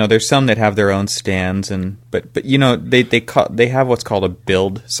it's there's some that have their own stands, but they have what's called a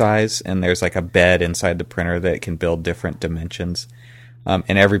build size, and there's like a bed inside the printer that can build different dimensions,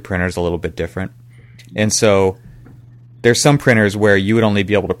 and every printer is a little bit different, and so. There's some printers where you would only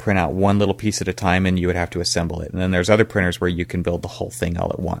be able to print out one little piece at a time, and you would have to assemble it. And then there's other printers where you can build the whole thing all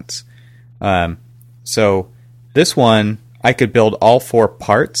at once. So this one, I could build all 4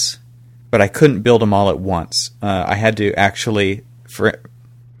 parts, but I couldn't build them all at once. I had to actually,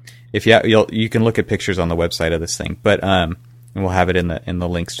 you can look at pictures on the website of this thing, but and we'll have it in the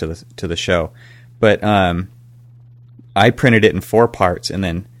links to the show. But I printed it in 4 parts, and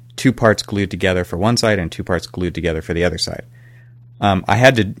then 2 parts glued together for one side and 2 parts glued together for the other side. I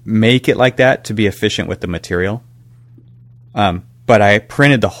had to make it like that to be efficient with the material. But I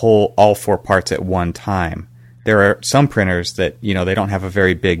printed all 4 parts at one time. There are some printers that, they don't have a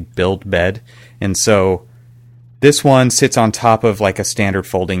very big build bed. And so this one sits on top of like a standard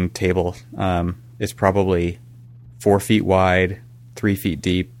folding table. It's probably 4 feet wide, 3 feet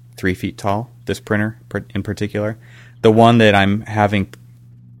deep, 3 feet tall. this printer in particular. The one that I'm having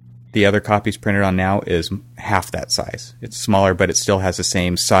the other copies printed on now is half that size. It's smaller, but it still has the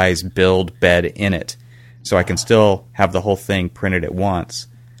same size build bed in it. So I can still have the whole thing printed at once,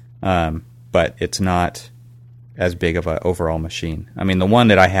 but it's not as big of an overall machine. I mean, the one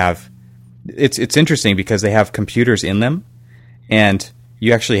that I have, it's interesting because they have computers in them, and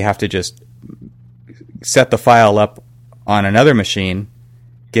you actually have to just set the file up on another machine,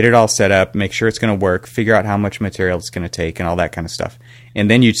 get it all set up, make sure it's going to work, figure out how much material it's going to take, and all that kind of stuff.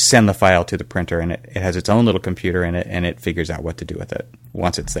 And then you send the file to the printer, and it has its own little computer in it, and it figures out what to do with it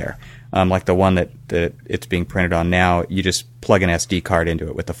once it's there. Like the one that it's being printed on now, you just plug an SD card into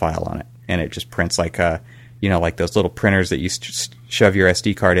it with the file on it, and it just prints like like those little printers that you shove your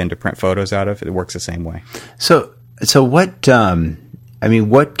SD card in to print photos out of. It works the same way. So what?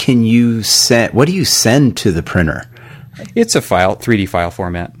 What can you send? What do you send to the printer? It's a file, 3D file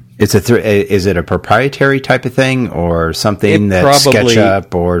format. It's is it a proprietary type of thing, or something that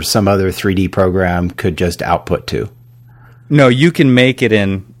SketchUp or some other 3D program could just output to? No, you can make it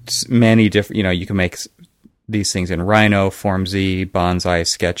in many different. You can make these things in Rhino, FormZ, Bonsai,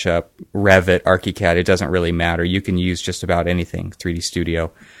 SketchUp, Revit, ArchiCAD. It doesn't really matter. You can use just about anything. 3D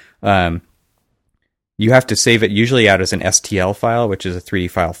Studio. You have to save it usually out as an STL file, which is a 3D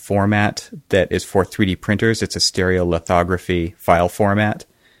file format that is for 3D printers. It's a stereolithography file format,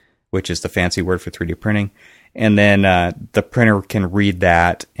 which is the fancy word for 3D printing. And then the printer can read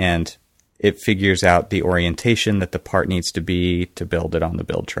that, and it figures out the orientation that the part needs to be to build it on the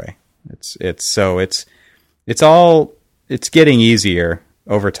build tray. It's getting easier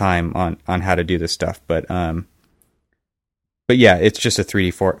over time on how to do this stuff, but yeah, it's just a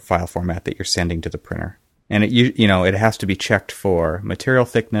 3D file format that you're sending to the printer, and it has to be checked for material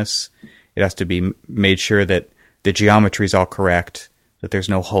thickness. It has to be made sure that the geometry is all correct, that there's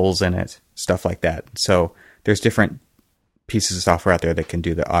no holes in it, stuff like that. So there's different pieces of software out there that can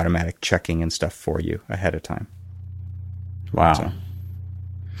do the automatic checking and stuff for you ahead of time. Wow. So,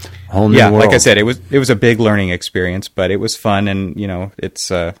 whole new world. Like I said, it was a big learning experience, but it was fun, and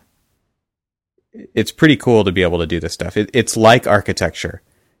it's pretty cool to be able to do this stuff. It's like architecture.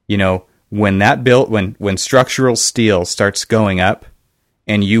 When structural steel starts going up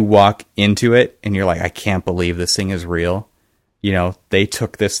and you walk into it and you're like, I can't believe this thing is real. They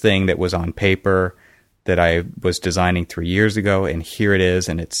took this thing that was on paper that I was designing 3 years ago, and here it is,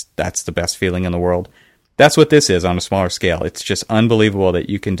 and that's the best feeling in the world. That's what this is on a smaller scale. It's just unbelievable that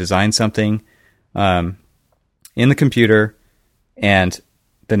you can design something in the computer, and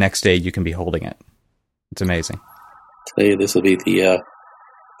the next day you can be holding it. It's amazing. I'll tell you, this will be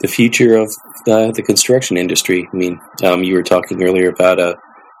the future of the construction industry. I mean, you were talking earlier about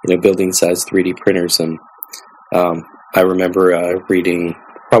building size 3D printers, and I remember reading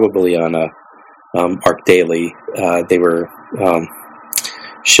probably on Arc Daily. They were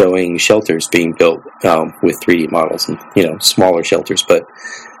showing shelters being built with 3D models, and smaller shelters, but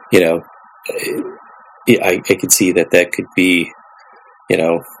I could see that could be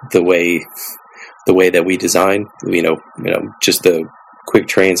the way that we design, just a quick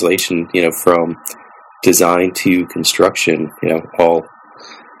translation, from design to construction, all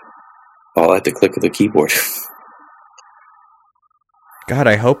at the click of the keyboard. God,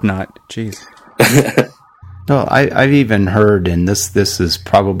 I hope not. Jeez. No, I've even heard, and this is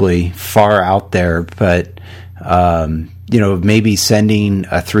probably far out there, but maybe sending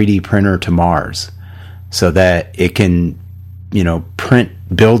a 3D printer to Mars so that it can print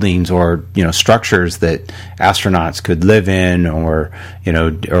buildings or structures that astronauts could live in, or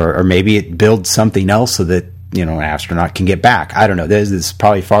maybe it builds something else so that an astronaut can get back. I don't know. This is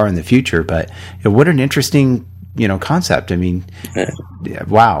probably far in the future, but what an interesting concept. I mean,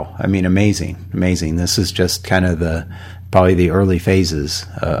 wow. I mean, amazing. This is just kind of probably the early phases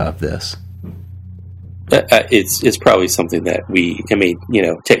of this. It's probably something that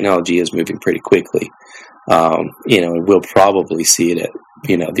technology is moving pretty quickly. We'll probably see it at,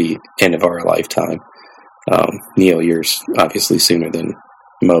 the end of our lifetime. Neil, yours obviously sooner than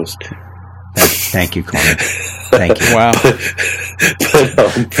most. Thank you, Coleman. Thank you. Wow.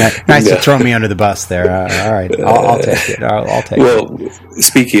 Nice to throw me under the bus there. All right. I'll take it. I'll take it. Well,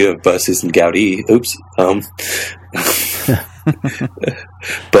 speaking of buses and Gaudi, oops.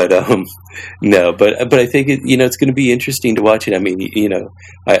 But I think it's going to be interesting to watch it. I mean,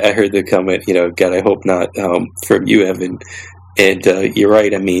 I heard the comment, God, I hope not, from you, Evan, and you're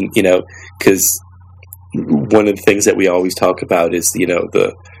right. I mean, because one of the things that we always talk about is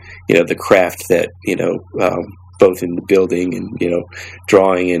the craft that both in the building and,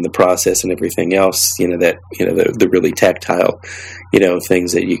 drawing and the process and everything else, that, the really tactile,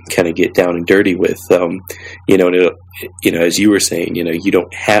 things that you can kind of get down and dirty with, as you were saying, you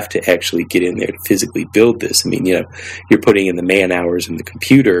don't have to actually get in there to physically build this. I mean, you're putting in the man hours in the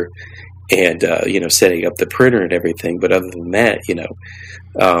computer and, setting up the printer and everything. But other than that,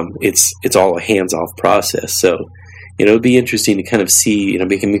 it's all a hands-off process. So, it'll be interesting to kind of see,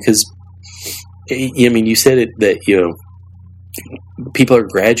 because, you said it that, people are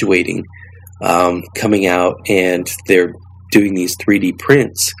graduating, coming out, and they're doing these 3D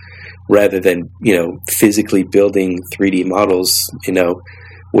prints rather than, physically building 3D models,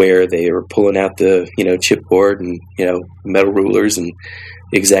 where they are pulling out the, chipboard and, metal rulers and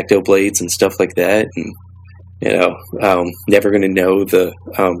X-Acto blades and stuff like that. And, never going to know the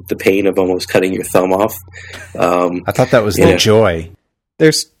pain of almost cutting your thumb off. I thought that was the joy.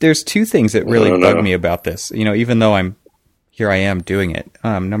 There's two things that really bug me about this. Even though I am doing it.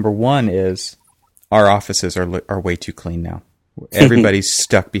 Number one is our offices are way too clean now. Everybody's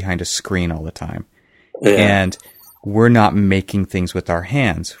stuck behind a screen all the time. Yeah. And we're not making things with our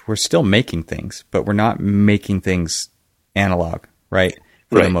hands. We're still making things, but we're not making things analog, right?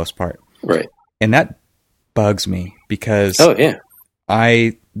 For the most part. Right. And that bugs me because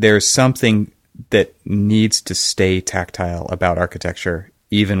there's something that needs to stay tactile about architecture,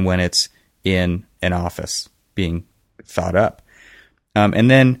 even when it's in an office being thought up. And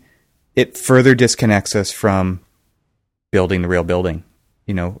then it further disconnects us from building the real building.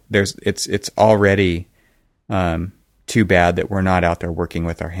 It's already too bad that we're not out there working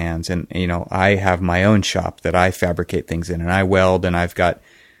with our hands. And, I have my own shop that I fabricate things in, and I weld, and I've got,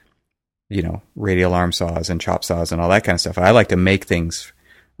 radial arm saws and chop saws and all that kind of stuff. I like to make things.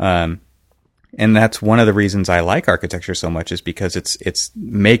 And that's one of the reasons I like architecture so much, is because it's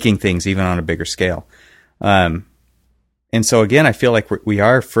making things even on a bigger scale. And so again, I feel like we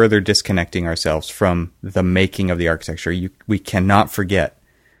are further disconnecting ourselves from the making of the architecture. We cannot forget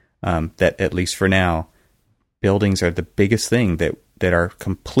that, at least for now, buildings are the biggest thing that are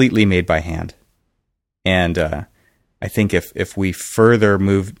completely made by hand. And I think if we further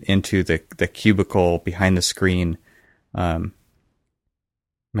move into the cubicle behind the screen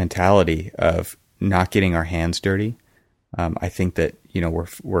mentality of not getting our hands dirty, I think that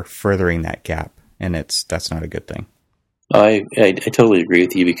we're furthering that gap, and that's not a good thing. I totally agree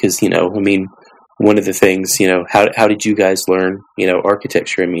with you because, one of the things, how did you guys learn,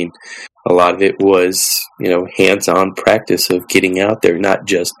 architecture? A lot of it was, hands-on practice of getting out there, not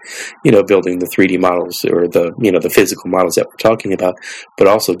just, building the 3D models or the physical models that we're talking about, but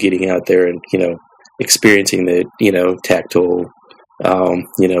also getting out there and, experiencing the, tactile,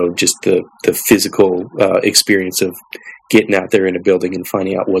 just the physical experience of getting out there in a building and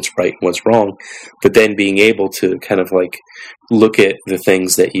finding out what's right and what's wrong, but then being able to kind of like look at the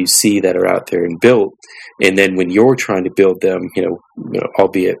things that you see that are out there and built, and then when you're trying to build them,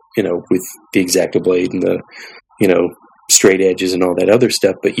 albeit with the X-Acto blade and the straight edges and all that other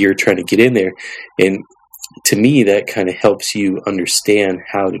stuff, but you're trying to get in there, and to me that kind of helps you understand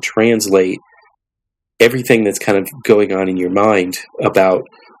how to translate everything that's kind of going on in your mind about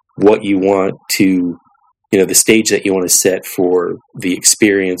what you want to, the stage that you want to set for the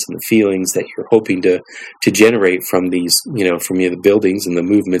experience and the feelings that you're hoping to generate from these, from the buildings and the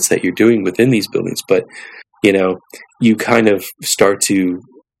movements that you're doing within these buildings. But, you kind of start to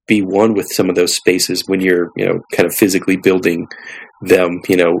be one with some of those spaces when you're, kind of physically building them,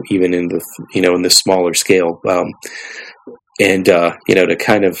 even in the, in the smaller scale. And to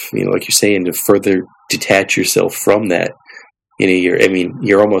kind of, like you're saying, to further detach yourself from that,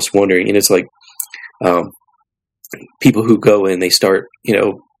 you're almost wondering, and it's like, people who go in, they start,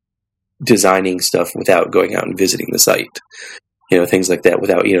 designing stuff without going out and visiting the site, things like that,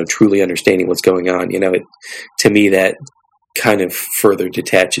 without, truly understanding what's going on. To me, that kind of further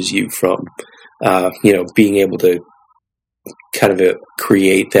detaches you from, being able to kind of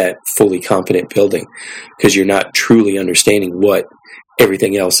create that fully competent building, because you're not truly understanding what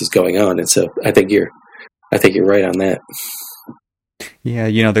everything else is going on. And so I think you're right on that.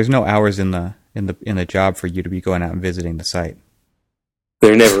 Yeah. There's no hours in the job for you to be going out and visiting the site.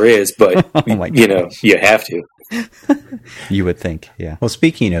 There never is, but you have to. You would think, yeah. Well,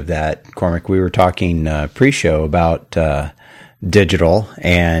 speaking of that, Cormac, we were talking pre-show about digital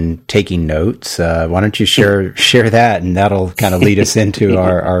and taking notes. Why don't you share that, and that'll kind of lead us into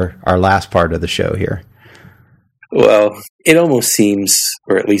our last part of the show here. Well, it almost seems,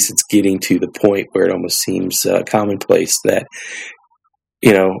 or at least it's getting to the point where it almost seems commonplace that,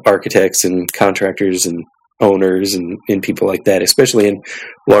 architects and contractors and owners and people like that, especially in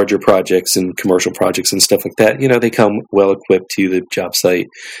larger projects and commercial projects and stuff like that. They come well equipped to the job site,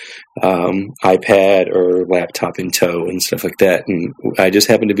 iPad or laptop in tow and stuff like that. And I just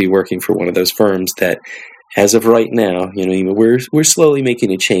happen to be working for one of those firms that, as of right now, we're slowly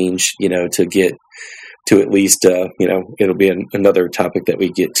making a change, to get to at least, it'll be another topic that we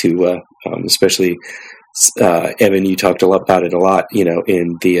get to, especially, Evan, you talked about it a lot, in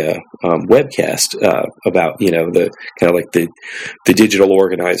the webcast about, the kind of like the digital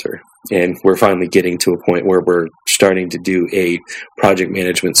organizer. And we're finally getting to a point where we're starting to do a project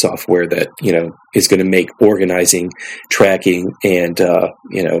management software that, is going to make organizing, tracking, and,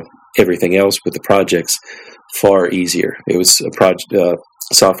 everything else with the projects far easier. It was a project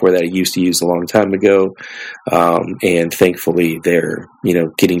software that I used to use a long time ago, and thankfully they're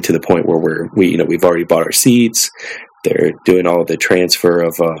getting to the point where we've already bought our seats. They're doing all of the transfer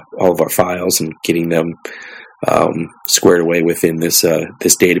of all of our files and getting them squared away within this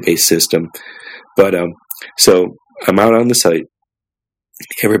database system. But so I'm out on the site.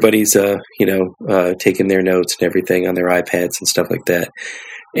 Everybody's taking their notes and everything on their iPads and stuff like that.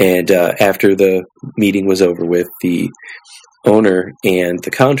 And after the meeting was over with, the owner and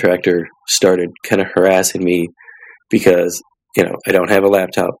the contractor started kind of harassing me because, I don't have a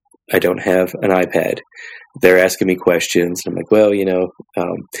laptop. I don't have an iPad. They're asking me questions. I'm like, well,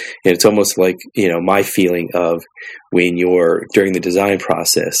 it's almost like, my feeling of when you're during the design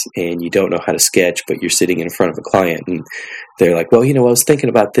process and you don't know how to sketch, but you're sitting in front of a client and they're like, well, I was thinking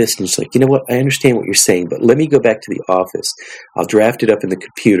about this. And it's like, what, I understand what you're saying, but let me go back to the office. I'll draft it up in the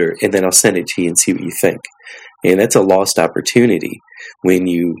computer and then I'll send it to you and see what you think. And that's a lost opportunity when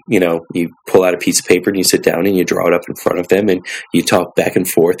you pull out a piece of paper and you sit down and you draw it up in front of them and you talk back and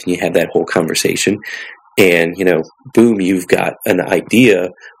forth and you have that whole conversation. And, boom, you've got an idea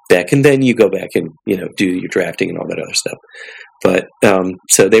back, and then you go back and, do your drafting and all that other stuff. But,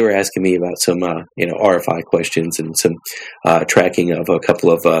 so they were asking me about some, RFI questions and some tracking of a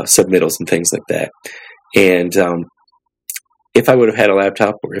couple of submittals and things like that. And if I would have had a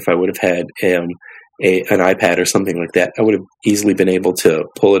laptop or if I would have had an iPad or something like that, I would have easily been able to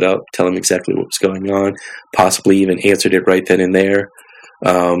pull it up, tell them exactly what was going on, possibly even answered it right then and there.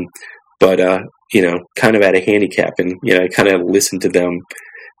 But kind of at a handicap, and I kind of listened to them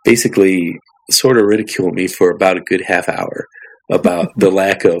basically sort of ridicule me for about a good half hour about the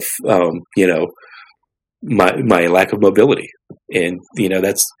lack of my lack of mobility. And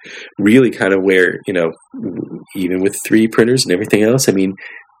that's really kind of where even with 3D printers and everything else, I mean,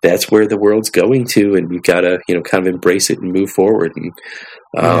 that's where the world's going to, and we've got to kind of embrace it and move forward.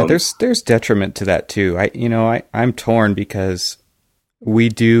 And there's detriment to that too. I'm torn because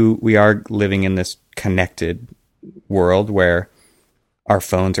we are living in this connected world where our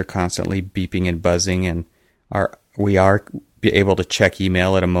phones are constantly beeping and buzzing, and we are able to check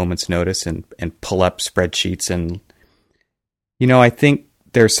email at a moment's notice and pull up spreadsheets. And, I think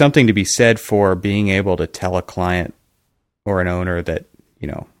there's something to be said for being able to tell a client or an owner that,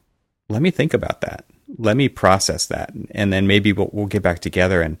 let me think about that. Let me process that. And then maybe we'll get back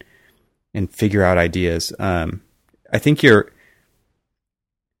together and figure out ideas. I think you're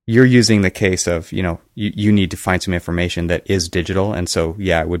using the case of, you need to find some information that is digital. And so,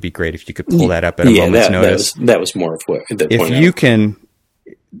 it would be great if you could pull that up at a moment's notice. That was more of what the if you can,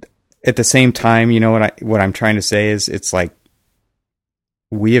 at the same time, what I'm trying to say is it's like,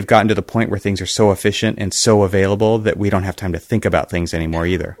 we have gotten to the point where things are so efficient and so available that we don't have time to think about things anymore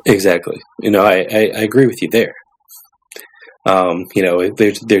either. Exactly. I agree with you there.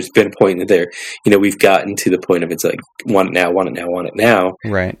 There's been a point there, we've gotten to the point of it's like, want it now.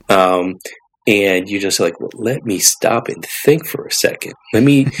 Right. And you're just like, well, let me stop and think for a second. Let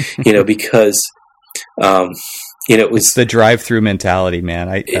me, because, it was it's the drive-through mentality, man.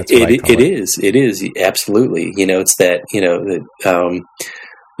 That's what I call it. It is absolutely, it's that,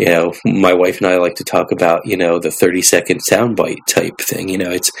 my wife and I like to talk about, the 30-second soundbite type thing.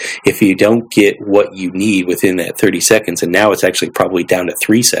 It's if you don't get what you need within that 30 seconds, and now it's actually probably down to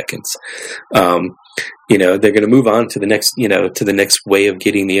 3 seconds, they're going to move on to the next, to the next way of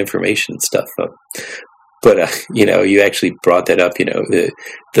getting the information and stuff. But, you actually brought that up,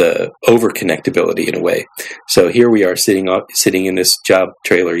 the over-connectability in a way. So here we are sitting in this job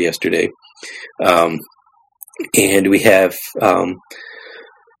trailer yesterday, and we have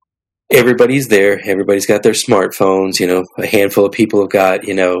everybody's there. Everybody's got their smartphones. A handful of people have got,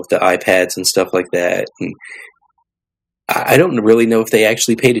 the iPads and stuff like that. And I don't really know if they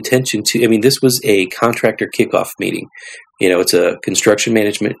actually paid attention to. I mean, this was a contractor kickoff meeting. It's a construction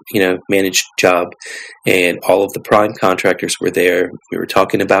management, managed job, and all of the prime contractors were there. We were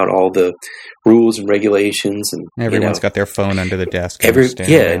talking about all the rules and regulations, and everyone's got their phone under the desk.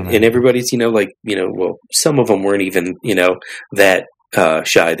 And everybody's, well, some of them weren't even, that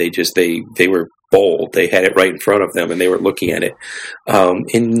shy. They were bold. They had it right in front of them, and they were looking at it.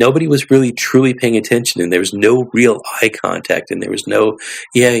 And nobody was really truly paying attention, and there was no real eye contact, and there was no,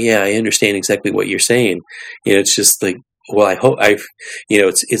 I understand exactly what you're saying. It's just like, well, I hope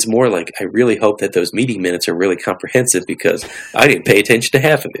it's more like, I really hope that those meeting minutes are really comprehensive, because I didn't pay attention to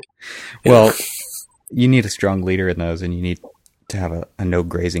half of it. Well, you need a strong leader in those, and you need to have a no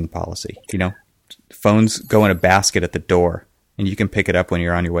grazing policy. Phones go in a basket at the door, and you can pick it up when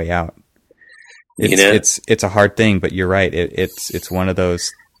you're on your way out. It's a hard thing, but you're right. It's one of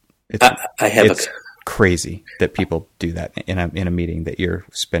those. It's crazy that people do that in a meeting that you're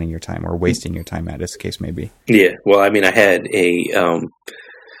spending your time or wasting your time at, as the case may be. Yeah. Well, I mean, I had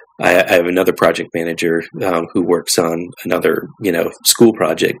I have another project manager who works on another school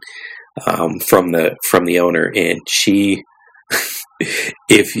project from the owner, and she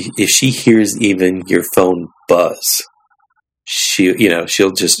if she hears even your phone buzz, she'll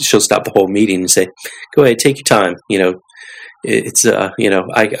stop the whole meeting and say, "Go ahead, take your time." It's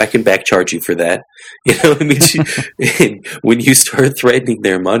I can back charge you for that. I mean, and when you start threatening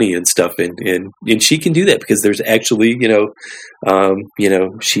their money and stuff, and she can do that because there's actually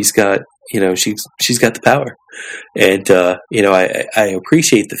she's got she's got the power, and I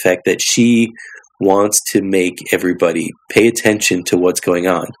appreciate the fact that she wants to make everybody pay attention to what's going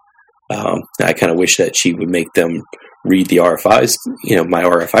on. I kind of wish that she would make them read the RFIs, my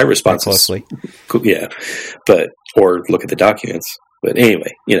RFI responses closely. Yeah, or look at the documents. But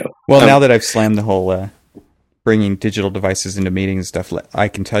anyway, Well, now that I've slammed the whole bringing digital devices into meetings and stuff, I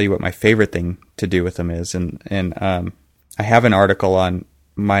can tell you what my favorite thing to do with them is, and I have an article on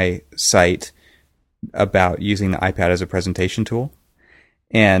my site about using the iPad as a presentation tool,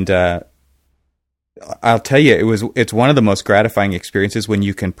 and I'll tell you, it's one of the most gratifying experiences when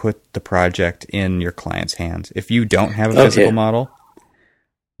you can put the project in your client's hands. If you don't have a physical model,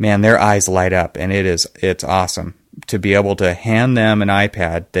 man, their eyes light up, and it's awesome to be able to hand them an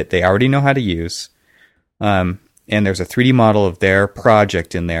iPad that they already know how to use. And there's a 3D model of their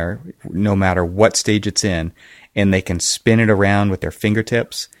project in there, no matter what stage it's in, and they can spin it around with their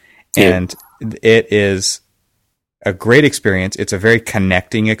fingertips. Yeah. And it is a great experience. It's a very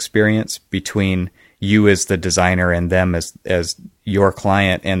connecting experience between you as the designer and them as your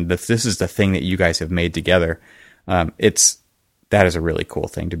client, and this is the thing that you guys have made together. That is a really cool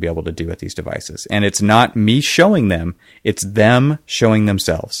thing to be able to do with these devices, and it's not me showing them; it's them showing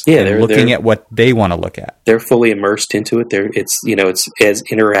themselves. Yeah, they're looking at what they want to look at. They're fully immersed into it. It's as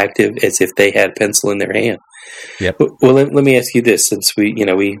interactive as if they had a pencil in their hand. Yep. Well, let me ask you this: since we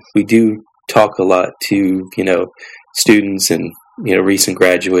do talk a lot to students and recent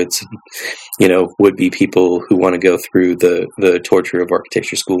graduates, would-be people who want to go through the torture of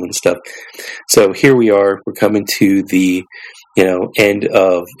architecture school and stuff. So here we are, we're coming to the, end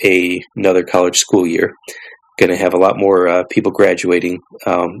of another college school year. Going to have a lot more people graduating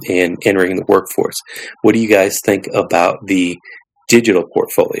and entering the workforce. What do you guys think about the digital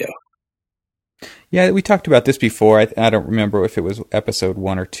portfolio? Yeah, we talked about this before. I don't remember if it was episode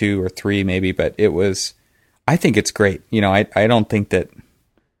 1 or 2 or 3 maybe, but it was... I think it's great. I don't think that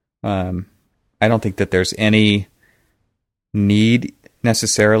there's any need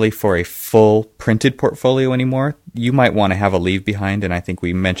necessarily for a full printed portfolio anymore. You might want to have a leave behind, and I think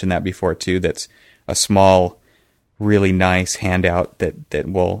we mentioned that before too. That's a small, really nice handout that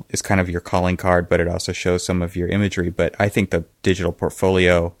is kind of your calling card, but it also shows some of your imagery. But I think the digital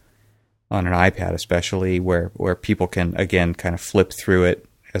portfolio on an iPad, especially where people can again kind of flip through it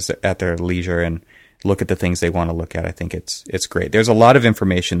at their leisure and look at the things they want to look at. I think it's great. There's a lot of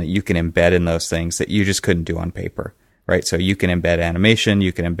information that you can embed in those things that you just couldn't do on paper, right? So you can embed animation,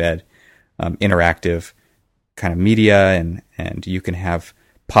 you can embed interactive kind of media, and you can have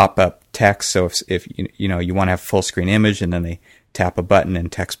pop-up text. So if you want to have full screen image, and then they tap a button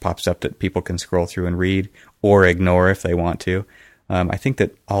and text pops up that people can scroll through and read or ignore if they want to. I think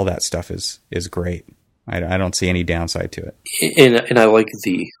that all that stuff is great. I don't see any downside to it. And I like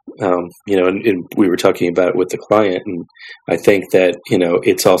the, and we were talking about it with the client, and I think that,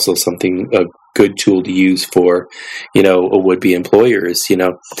 it's also a good tool to use for, a would-be employer is,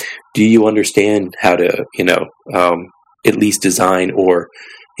 do you understand how to, at least design or,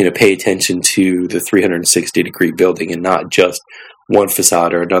 pay attention to the 360-degree building and not just one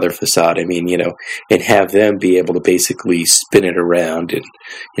facade or another facade. I mean, and have them be able to basically spin it around and,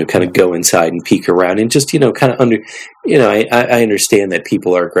 kind of go inside and peek around and just, kind of I understand that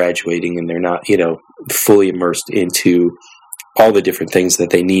people are graduating and they're not, fully immersed into all the different things that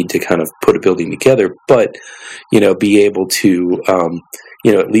they need to kind of put a building together, but, be able to,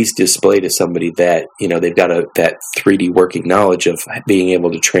 at least display to somebody that, they've got that 3D working knowledge of being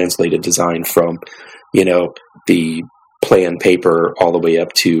able to translate a design from, the plan paper all the way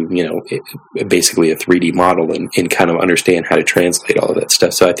up to, basically a 3D model and kind of understand how to translate all of that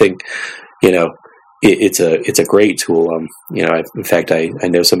stuff. So I think, it's a great tool. In fact, I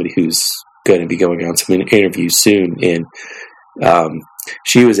know somebody who's going to be going on some interviews soon, and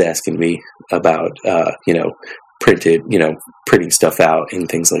she was asking me about, printing stuff out and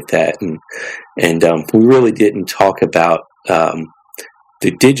things like that. And we really didn't talk about, the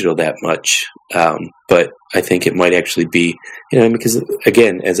digital that much. But I think it might actually be, because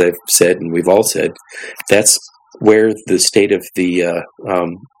again, as I've said, and we've all said, that's where the state of the,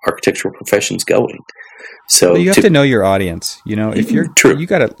 architectural profession's going. So you have to know your audience, if you're true, you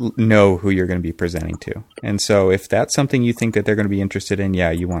got to know who you're going to be presenting to. And so if that's something you think that they're going to be interested in, yeah,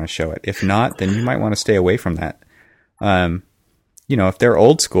 you want to show it. If not, then you might want to stay away from that. If they're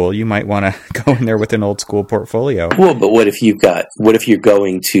old school, you might want to go in there with an old school portfolio. Well, but what if you're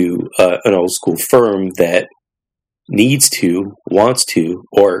going to an old school firm that wants to,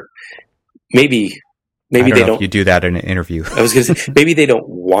 or maybe I don't they know don't. If you do that in an interview. I was going to say, maybe they don't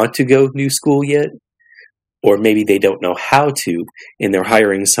want to go new school yet, or maybe they don't know how to, and they're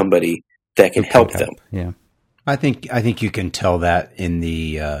hiring somebody that can help them. Yeah. I think you can tell that in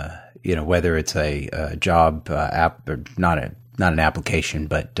the, whether it's a job app or not an application,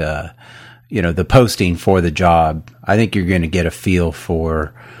 but, the posting for the job. I think you're going to get a feel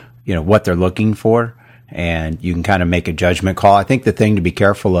for, what they're looking for, and you can kind of make a judgment call. I think the thing to be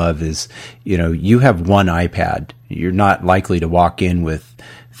careful of is, you have one iPad. You're not likely to walk in with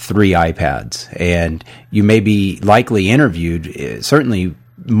 3 iPads, and you may be likely interviewed, certainly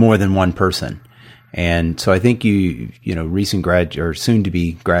more than one person. And so I think recent grads or soon to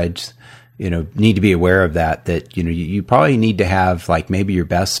be grads, need to be aware of that, you probably need to have like maybe your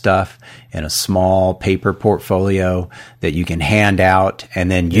best stuff in a small paper portfolio that you can hand out,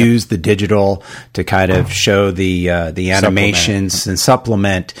 and then use the digital to kind of show the animations and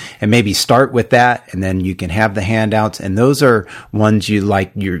supplement, and maybe start with that. And then you can have the handouts. And those are ones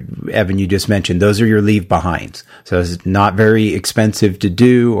Evan, you just mentioned, those are your leave behinds. So it's not very expensive to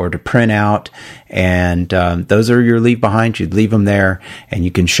do or to print out. And, those are your leave behinds. You'd leave them there, and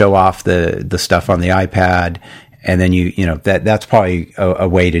you can show off the stuff on the iPad. And then that's probably a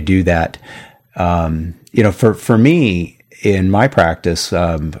way to do that. For me in my practice,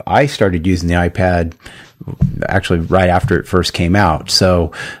 I started using the iPad actually right after it first came out.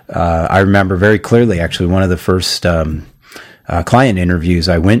 So, I remember very clearly, actually, one of the first, client interviews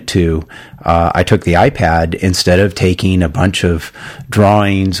I went to, I took the iPad instead of taking a bunch of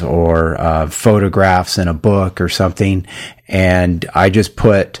drawings or photographs in a book or something, and I just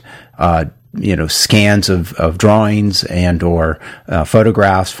put scans of drawings and or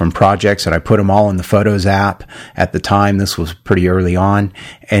photographs from projects, and I put them all in the Photos app. At the time, this was pretty early on,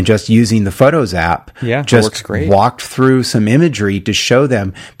 and just using the Photos app, just works great. Walked through some imagery to show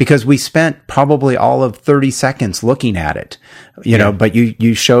them, because we spent probably all of 30 seconds looking at it, but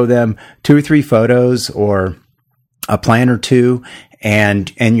you show them 2 or 3 photos or a plan or 2, and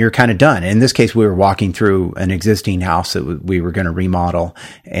you're kind of done. In this case, we were walking through an existing house that we were going to remodel,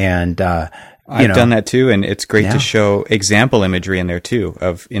 and I've done that too, and it's great to show example imagery in there too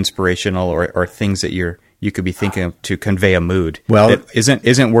of inspirational or things that you could be thinking of to convey a mood. Well, that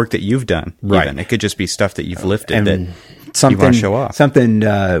isn't work that you've done. Right. Even. It could just be stuff that you've lifted that something, you want to show off.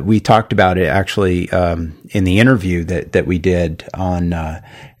 Something we talked about it actually in the interview that we did on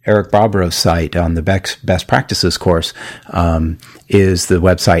Eric Bobro's site on the Best Practices course, is the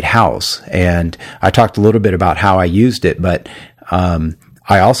website House. And I talked a little bit about how I used it, but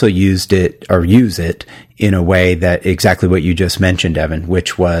I also use it in a way that exactly what you just mentioned, Evan,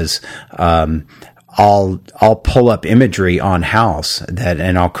 which was I'll pull up imagery on House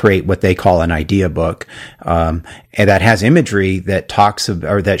and I'll create what they call an idea book, and that has imagery that talks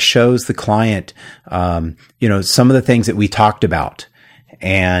or that shows the client, some of the things that we talked about,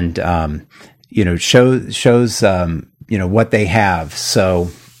 and shows what they have. So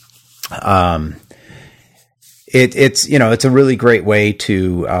it's a really great way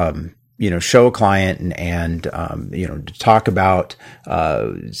to show a client and to talk about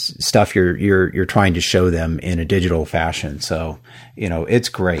stuff you're trying to show them in a digital fashion. So, it's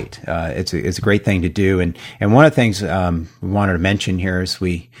great. It's a great thing to do. And one of the things we wanted to mention here as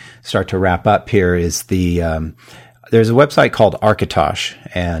we start to wrap up here is there's a website called Architosh,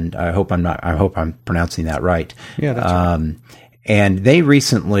 and I hope I'm pronouncing that right. Yeah, that's right. And they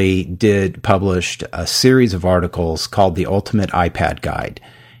recently published a series of articles called the Ultimate iPad Guide.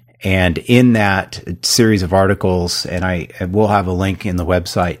 And in that series of articles, and I will have a link in the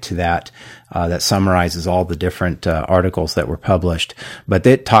website to that summarizes all the different articles that were published. But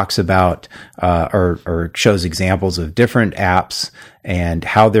it talks about or shows examples of different apps and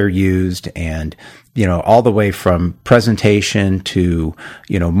how they're used, and all the way from presentation to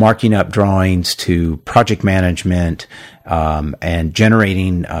marking up drawings to project management, and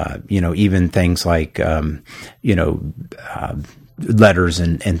generating even things like letters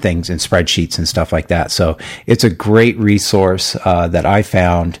and things and spreadsheets and stuff like that. So it's a great resource that I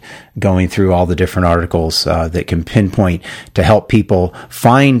found going through all the different articles that can pinpoint to help people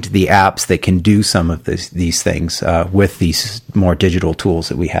find the apps that can do some of these things with these more digital tools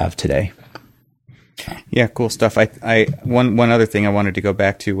that we have today. Yeah, cool stuff. One other thing I wanted to go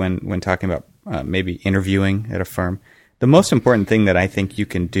back to when talking about maybe interviewing at a firm. The most important thing that I think you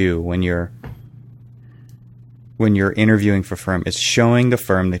can do when you're interviewing for a firm is showing the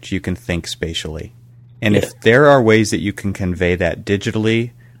firm that you can think spatially. And if there are ways that you can convey that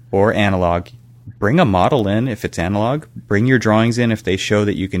digitally or analog, bring a model in if it's analog, bring your drawings in if they show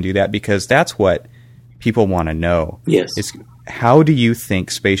that you can do that, because that's what people want to know. Yes. Is how do you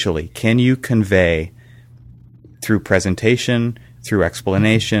think spatially? Can you convey through presentation, through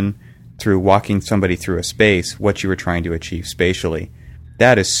explanation, through walking somebody through a space, what you were trying to achieve spatially?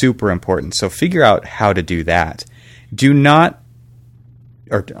 That is super important. So figure out how to do that. Do not,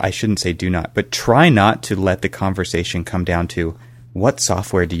 or I shouldn't say do not, but try not to let the conversation come down to what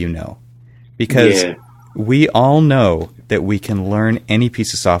software do you know? Because we all know that we can learn any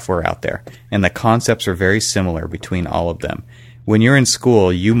piece of software out there, and the concepts are very similar between all of them. When you're in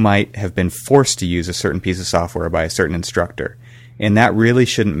school, you might have been forced to use a certain piece of software by a certain instructor, and that really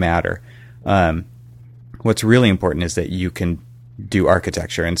shouldn't matter. What's really important is that you can do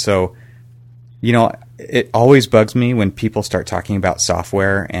architecture. And so, it always bugs me when people start talking about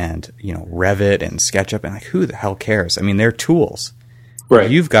software and, Revit and SketchUp, and who the hell cares? I mean, they're tools. Right.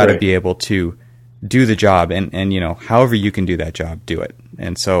 You've got to be able to do the job, and however you can do that job, do it.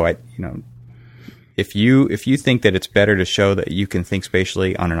 And so if you think that it's better to show that you can think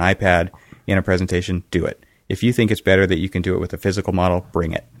spatially on an iPad in a presentation, do it. If you think it's better that you can do it with a physical model,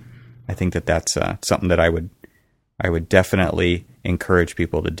 bring it. I think that that's something that I would definitely encourage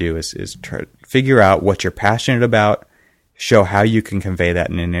people to do is try to figure out what you're passionate about, show how you can convey that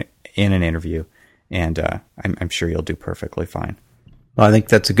in an interview, and I'm sure you'll do perfectly fine. Well, I think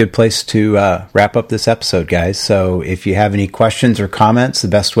that's a good place to wrap up this episode, guys. So if you have any questions or comments, the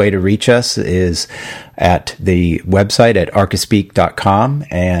best way to reach us is at the website at archispeak.com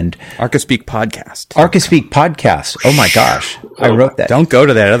and Archispeak Podcast. Archispeak Podcast. Oh my gosh. I wrote that. Don't go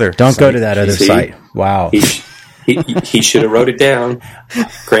to that other site. Wow. He should have wrote it down.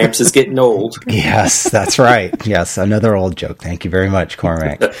 Gramps is getting old. Yes, that's right. Yes, another old joke. Thank you very much,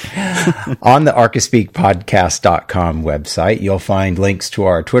 Cormac. On the archispeakpodcast.com website, you'll find links to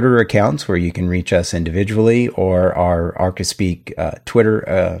our Twitter accounts where you can reach us individually, or our Archispeak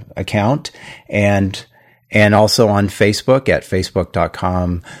Twitter account, and also on Facebook at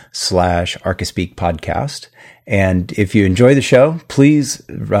facebook.com/archispeakpodcast. And if you enjoy the show, please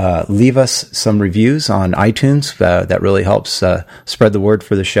leave us some reviews on iTunes. That really helps spread the word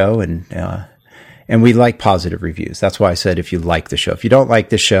for the show, and we like positive reviews. That's why I said if you like the show. If you don't like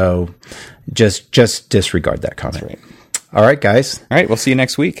the show, just disregard that comment. That's right. All right, guys. All right, we'll see you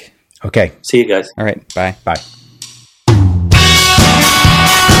next week. Okay. See you guys. All right, bye. Bye.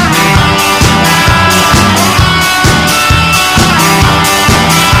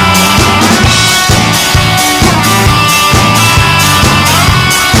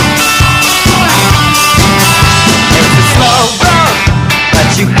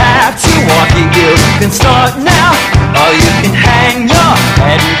 You have to walk it, you can start now, or you can hang your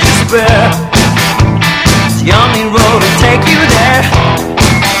head in despair. It's the only road to take you there.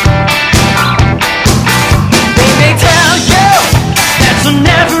 They may tell you that you'll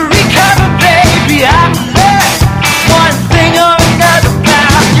never recover, baby. I've learned one thing or another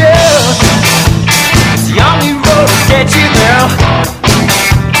about you. It's the only road to get you there.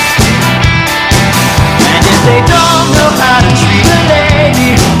 And if they don't know how to treat a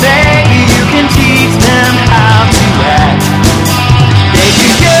lady, maybe you can teach them how to act. They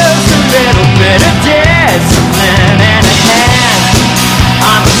could use some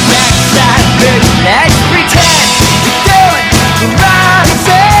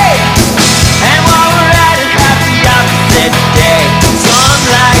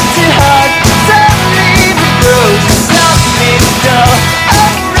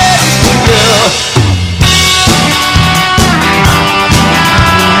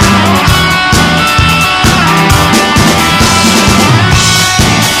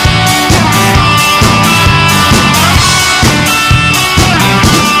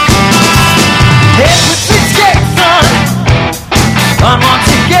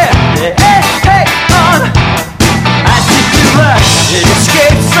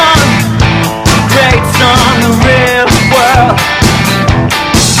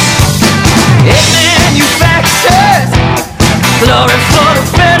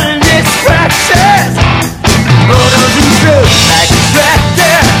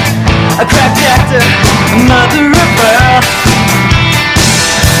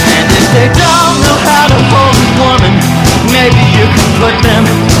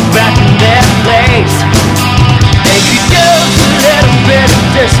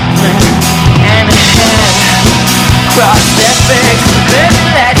cross their face. Baby,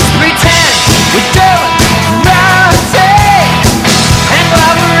 let's pretend we're doing rousing. And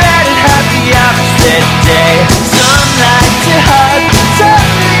while we're at it, have the opposite day. Some like to hug, some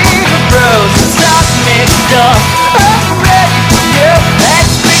leave a bruise, and stop mixed up. I'm ready for you.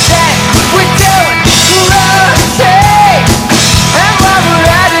 Let's pretend we're doing rousing. And while we're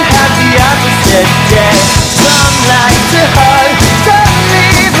at it, have the opposite day. Some like to hug, some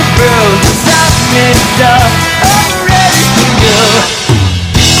leave a bruise, and stop mixed up.